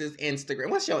Demetrius's Instagram.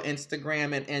 What's your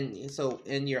Instagram and so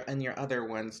in your other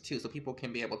ones too, so people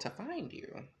can be able to find you.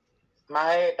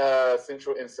 My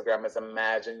central Instagram is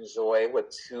Imagine Joy with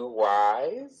 2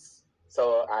 Y's.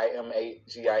 So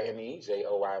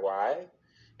IMAGINEJOYY.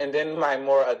 And then my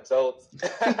more adult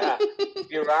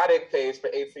erotic page for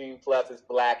 18 plus is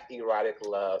Black Erotic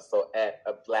Love. So at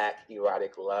a Black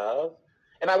Erotic Love.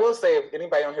 And I will say, if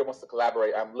anybody on here wants to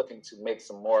collaborate, I'm looking to make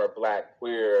some more Black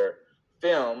queer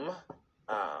film.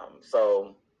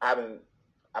 So I'm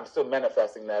still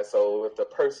manifesting that. So if the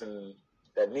person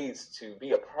that needs to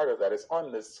be a part of that is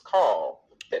on this call,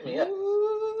 hit me up.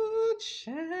 Ooh,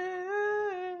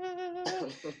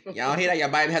 y'all hear that?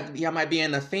 Y'all might be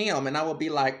in the film, and I will be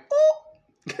like, "Ooh."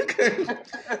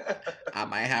 I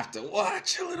might have to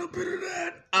watch a little bit of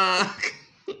that.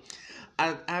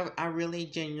 I really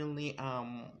genuinely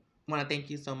want to thank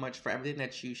you so much for everything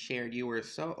that you shared. You were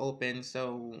so open,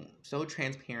 so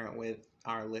transparent with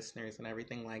our listeners and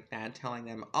everything like that, telling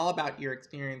them all about your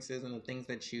experiences and the things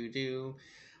that you do.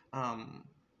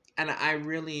 And I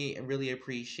really, really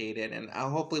appreciate it. And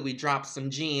hopefully we drop some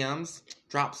gems,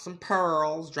 drop some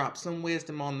pearls, drop some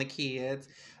wisdom on the kids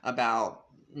about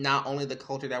not only the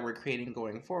culture that we're creating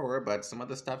going forward, but some of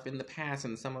the stuff in the past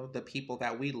and some of the people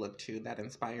that we look to that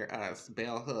inspire us.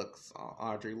 Bell Hooks,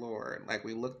 Audre Lorde. Like,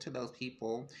 we look to those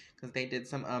people because they did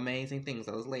some amazing things,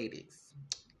 those ladies.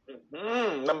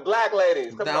 Them Black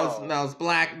ladies. Those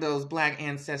black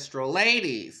ancestral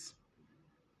ladies.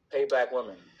 Pay Black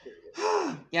women.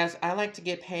 Yes, I like to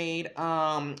get paid.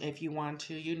 If you want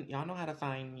to, y'all know how to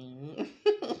find me.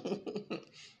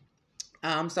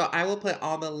 So I will put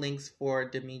all the links for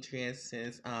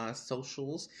Demetrius's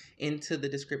socials into the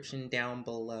description down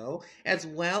below, as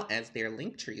well as their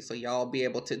link tree, so y'all be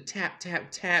able to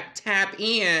tap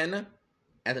in,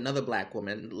 as another Black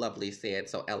woman lovely said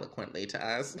so eloquently to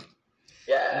us.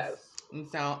 Yes. And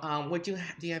so, do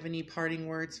you have any parting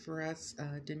words for us,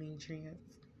 Demetrius?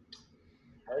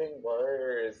 Parting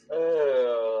words.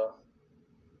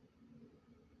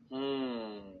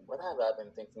 What have I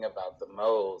been thinking about the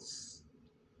most?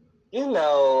 You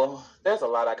know, there's a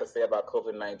lot I could say about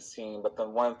COVID-19, but the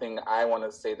one thing I want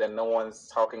to say that no one's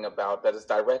talking about that is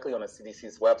directly on the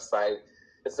CDC's website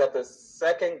is that the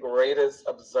second greatest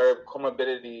observed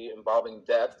comorbidity involving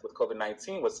death with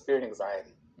COVID-19 was fear and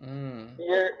anxiety.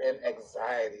 Fear and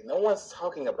anxiety. No one's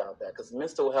talking about that because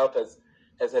mental health has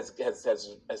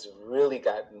really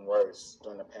gotten worse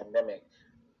during the pandemic.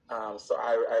 So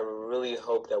I really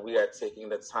hope that we are taking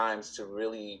the times to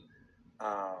really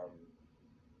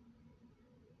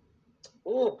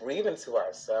breathe into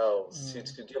ourselves,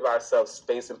 to give ourselves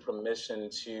space and permission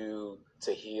to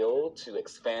heal, to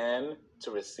expand, to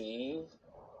receive,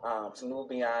 to move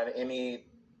beyond any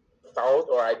thought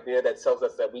or idea that tells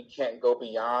us that we can't go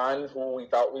beyond who we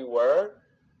thought we were.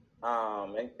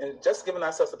 And just giving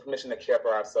ourselves the permission to care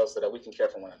for ourselves so that we can care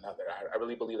for one another. I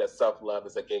really believe that self-love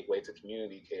is a gateway to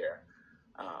community care.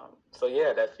 So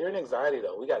yeah, that fear and anxiety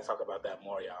though, we got to talk about that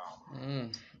more,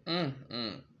 y'all.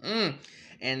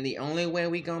 And the only way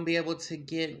we gonna be able to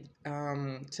get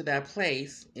to that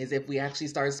place is if we actually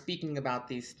start speaking about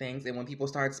these things. And when people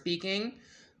start speaking,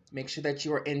 make sure that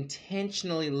you are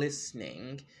intentionally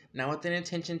listening, not with an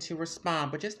intention to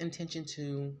respond, but just intention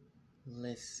to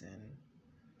listen.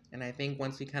 And I think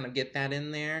once we kind of get that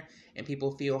in there and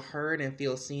people feel heard and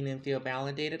feel seen and feel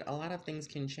validated, a lot of things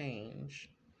can change.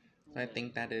 So I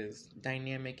think that is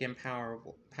dynamic and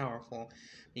powerful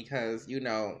because, you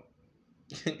know,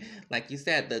 like you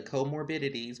said, the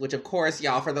comorbidities, which of course,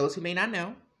 y'all, for those who may not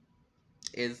know,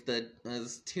 is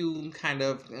two kind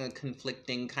of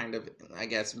conflicting kind of, I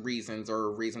guess, reasons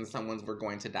someone's were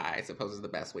going to die, I suppose is the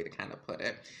best way to kind of put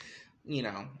it. You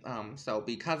know, so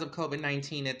because of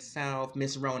COVID-19 itself,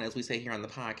 Miss Rona, as we say here on the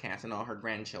podcast, and all her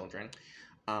grandchildren,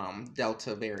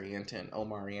 Delta variant and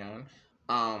Omarion,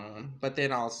 but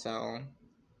then also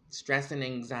stress and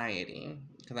anxiety,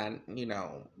 because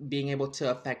being able to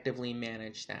effectively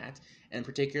manage that, and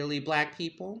particularly Black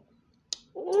people.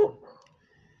 Ooh.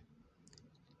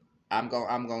 I'm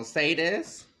gonna say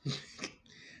this.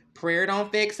 Prayer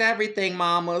don't fix everything,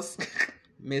 mamas.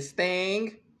 Miss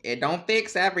Thing, it don't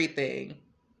fix everything.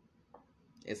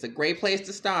 It's a great place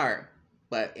to start,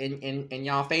 but in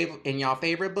y'all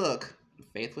favorite book,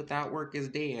 faith without work is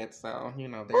dead. So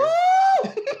there's.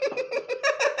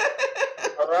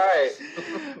 All right.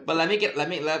 But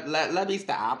let me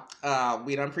stop.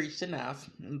 We done preached enough.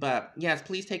 But yes,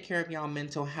 please take care of y'all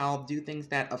mental health. Do things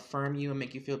that affirm you and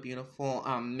make you feel beautiful.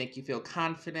 Make you feel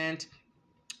confident.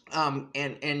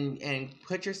 And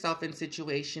put yourself in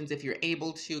situations, if you're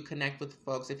able to connect with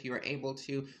folks, if you're able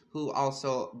to, who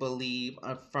also believe,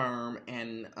 affirm,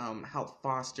 and help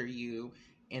foster you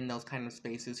in those kind of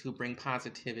spaces, who bring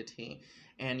positivity.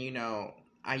 And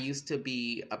I used to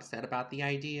be upset about the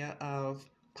idea of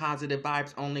positive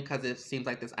vibes only because it seems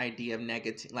like this idea of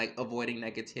avoiding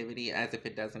negativity as if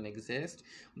it doesn't exist.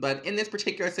 But in this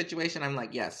particular situation, I'm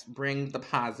like, yes, bring the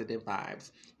positive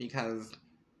vibes, because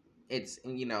it's,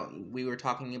 we were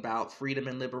talking about freedom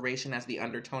and liberation as the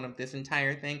undertone of this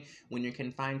entire thing. When you're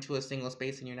confined to a single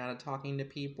space and you're not talking to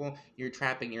people, you're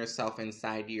trapping yourself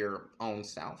inside your own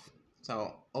self.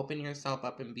 So open yourself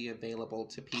up and be available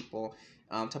to people.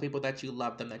 Tell people that you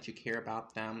love them, that you care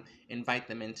about them. Invite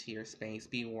them into your space.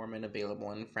 Be warm and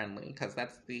available and friendly, because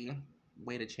that's the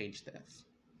way to change this.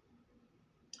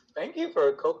 Thank you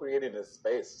for co-creating this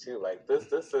space too. Like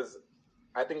this is,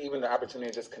 I think, even the opportunity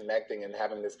of just connecting and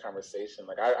having this conversation.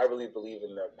 Like I really believe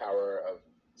in the power of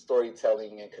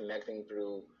storytelling and connecting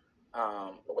through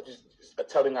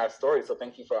telling our story. So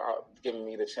thank you for giving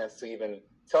me the chance to even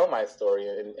tell my story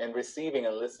and receiving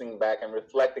and listening back and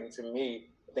reflecting to me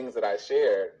things that I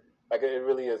shared. Like it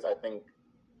really is, I think,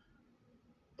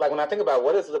 like when I think about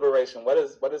what is liberation, what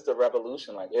is the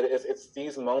revolution, like it's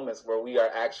these moments where we are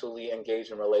actually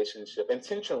engaged in relationship,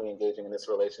 intentionally engaging in this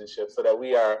relationship, so that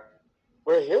we're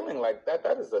healing. Like that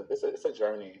is it's a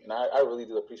journey, and I really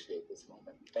do appreciate this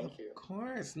moment. Thank you. Of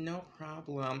course, no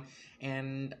problem.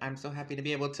 And I'm so happy to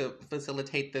be able to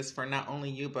facilitate this for not only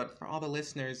you, but for all the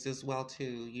listeners as well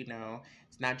too.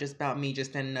 It's not just about me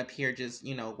just standing up here just,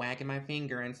 wagging my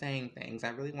finger and saying things. I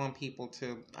really want people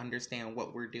to understand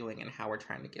what we're doing and how we're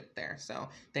trying to get there. So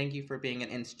thank you for being an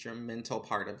instrumental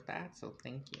part of that. So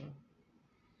thank you.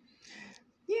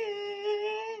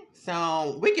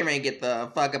 So we can get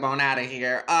the fuck up on out of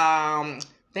here.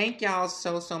 Thank y'all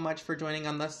so much for joining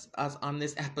us on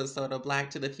this episode of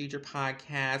Black to the Future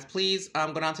podcast. Please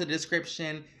go down to the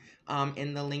description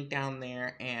in the link down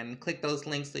there and click those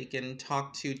links so you can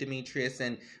talk to Demetrius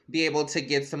and be able to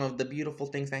get some of the beautiful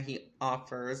things that he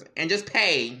offers. And just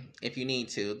pay if you need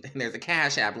to. There's a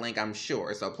Cash App link, I'm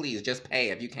sure. So please just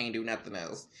pay if you can't do nothing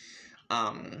else.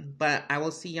 But I will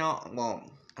see y'all. Well,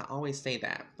 I always say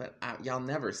that, but y'all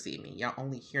never see me. Y'all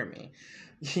only hear me.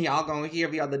 Y'all gonna hear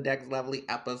me on the next lovely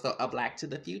episode of Black to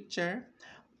the Future.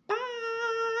 Bye!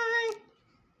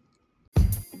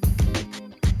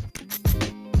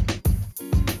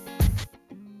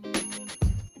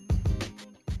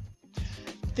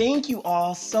 Thank you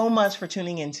all so much for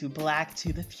tuning into Black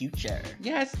to the Future.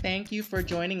 Yes, thank you for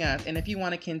joining us. And if you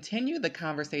want to continue the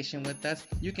conversation with us,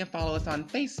 you can follow us on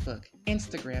Facebook,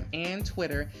 Instagram, and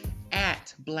Twitter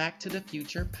at Black to the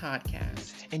Future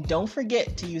Podcast. And don't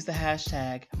forget to use the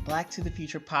hashtag Black to the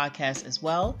Future Podcast as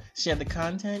well. Share the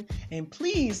content and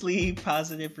please leave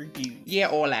positive reviews. Yeah,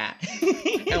 all that.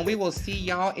 And we will see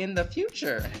y'all in the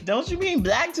future. Don't you mean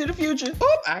Black to the Future?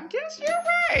 Oop, I guess you're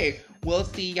right. We'll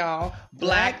see y'all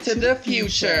Black to the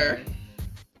Future.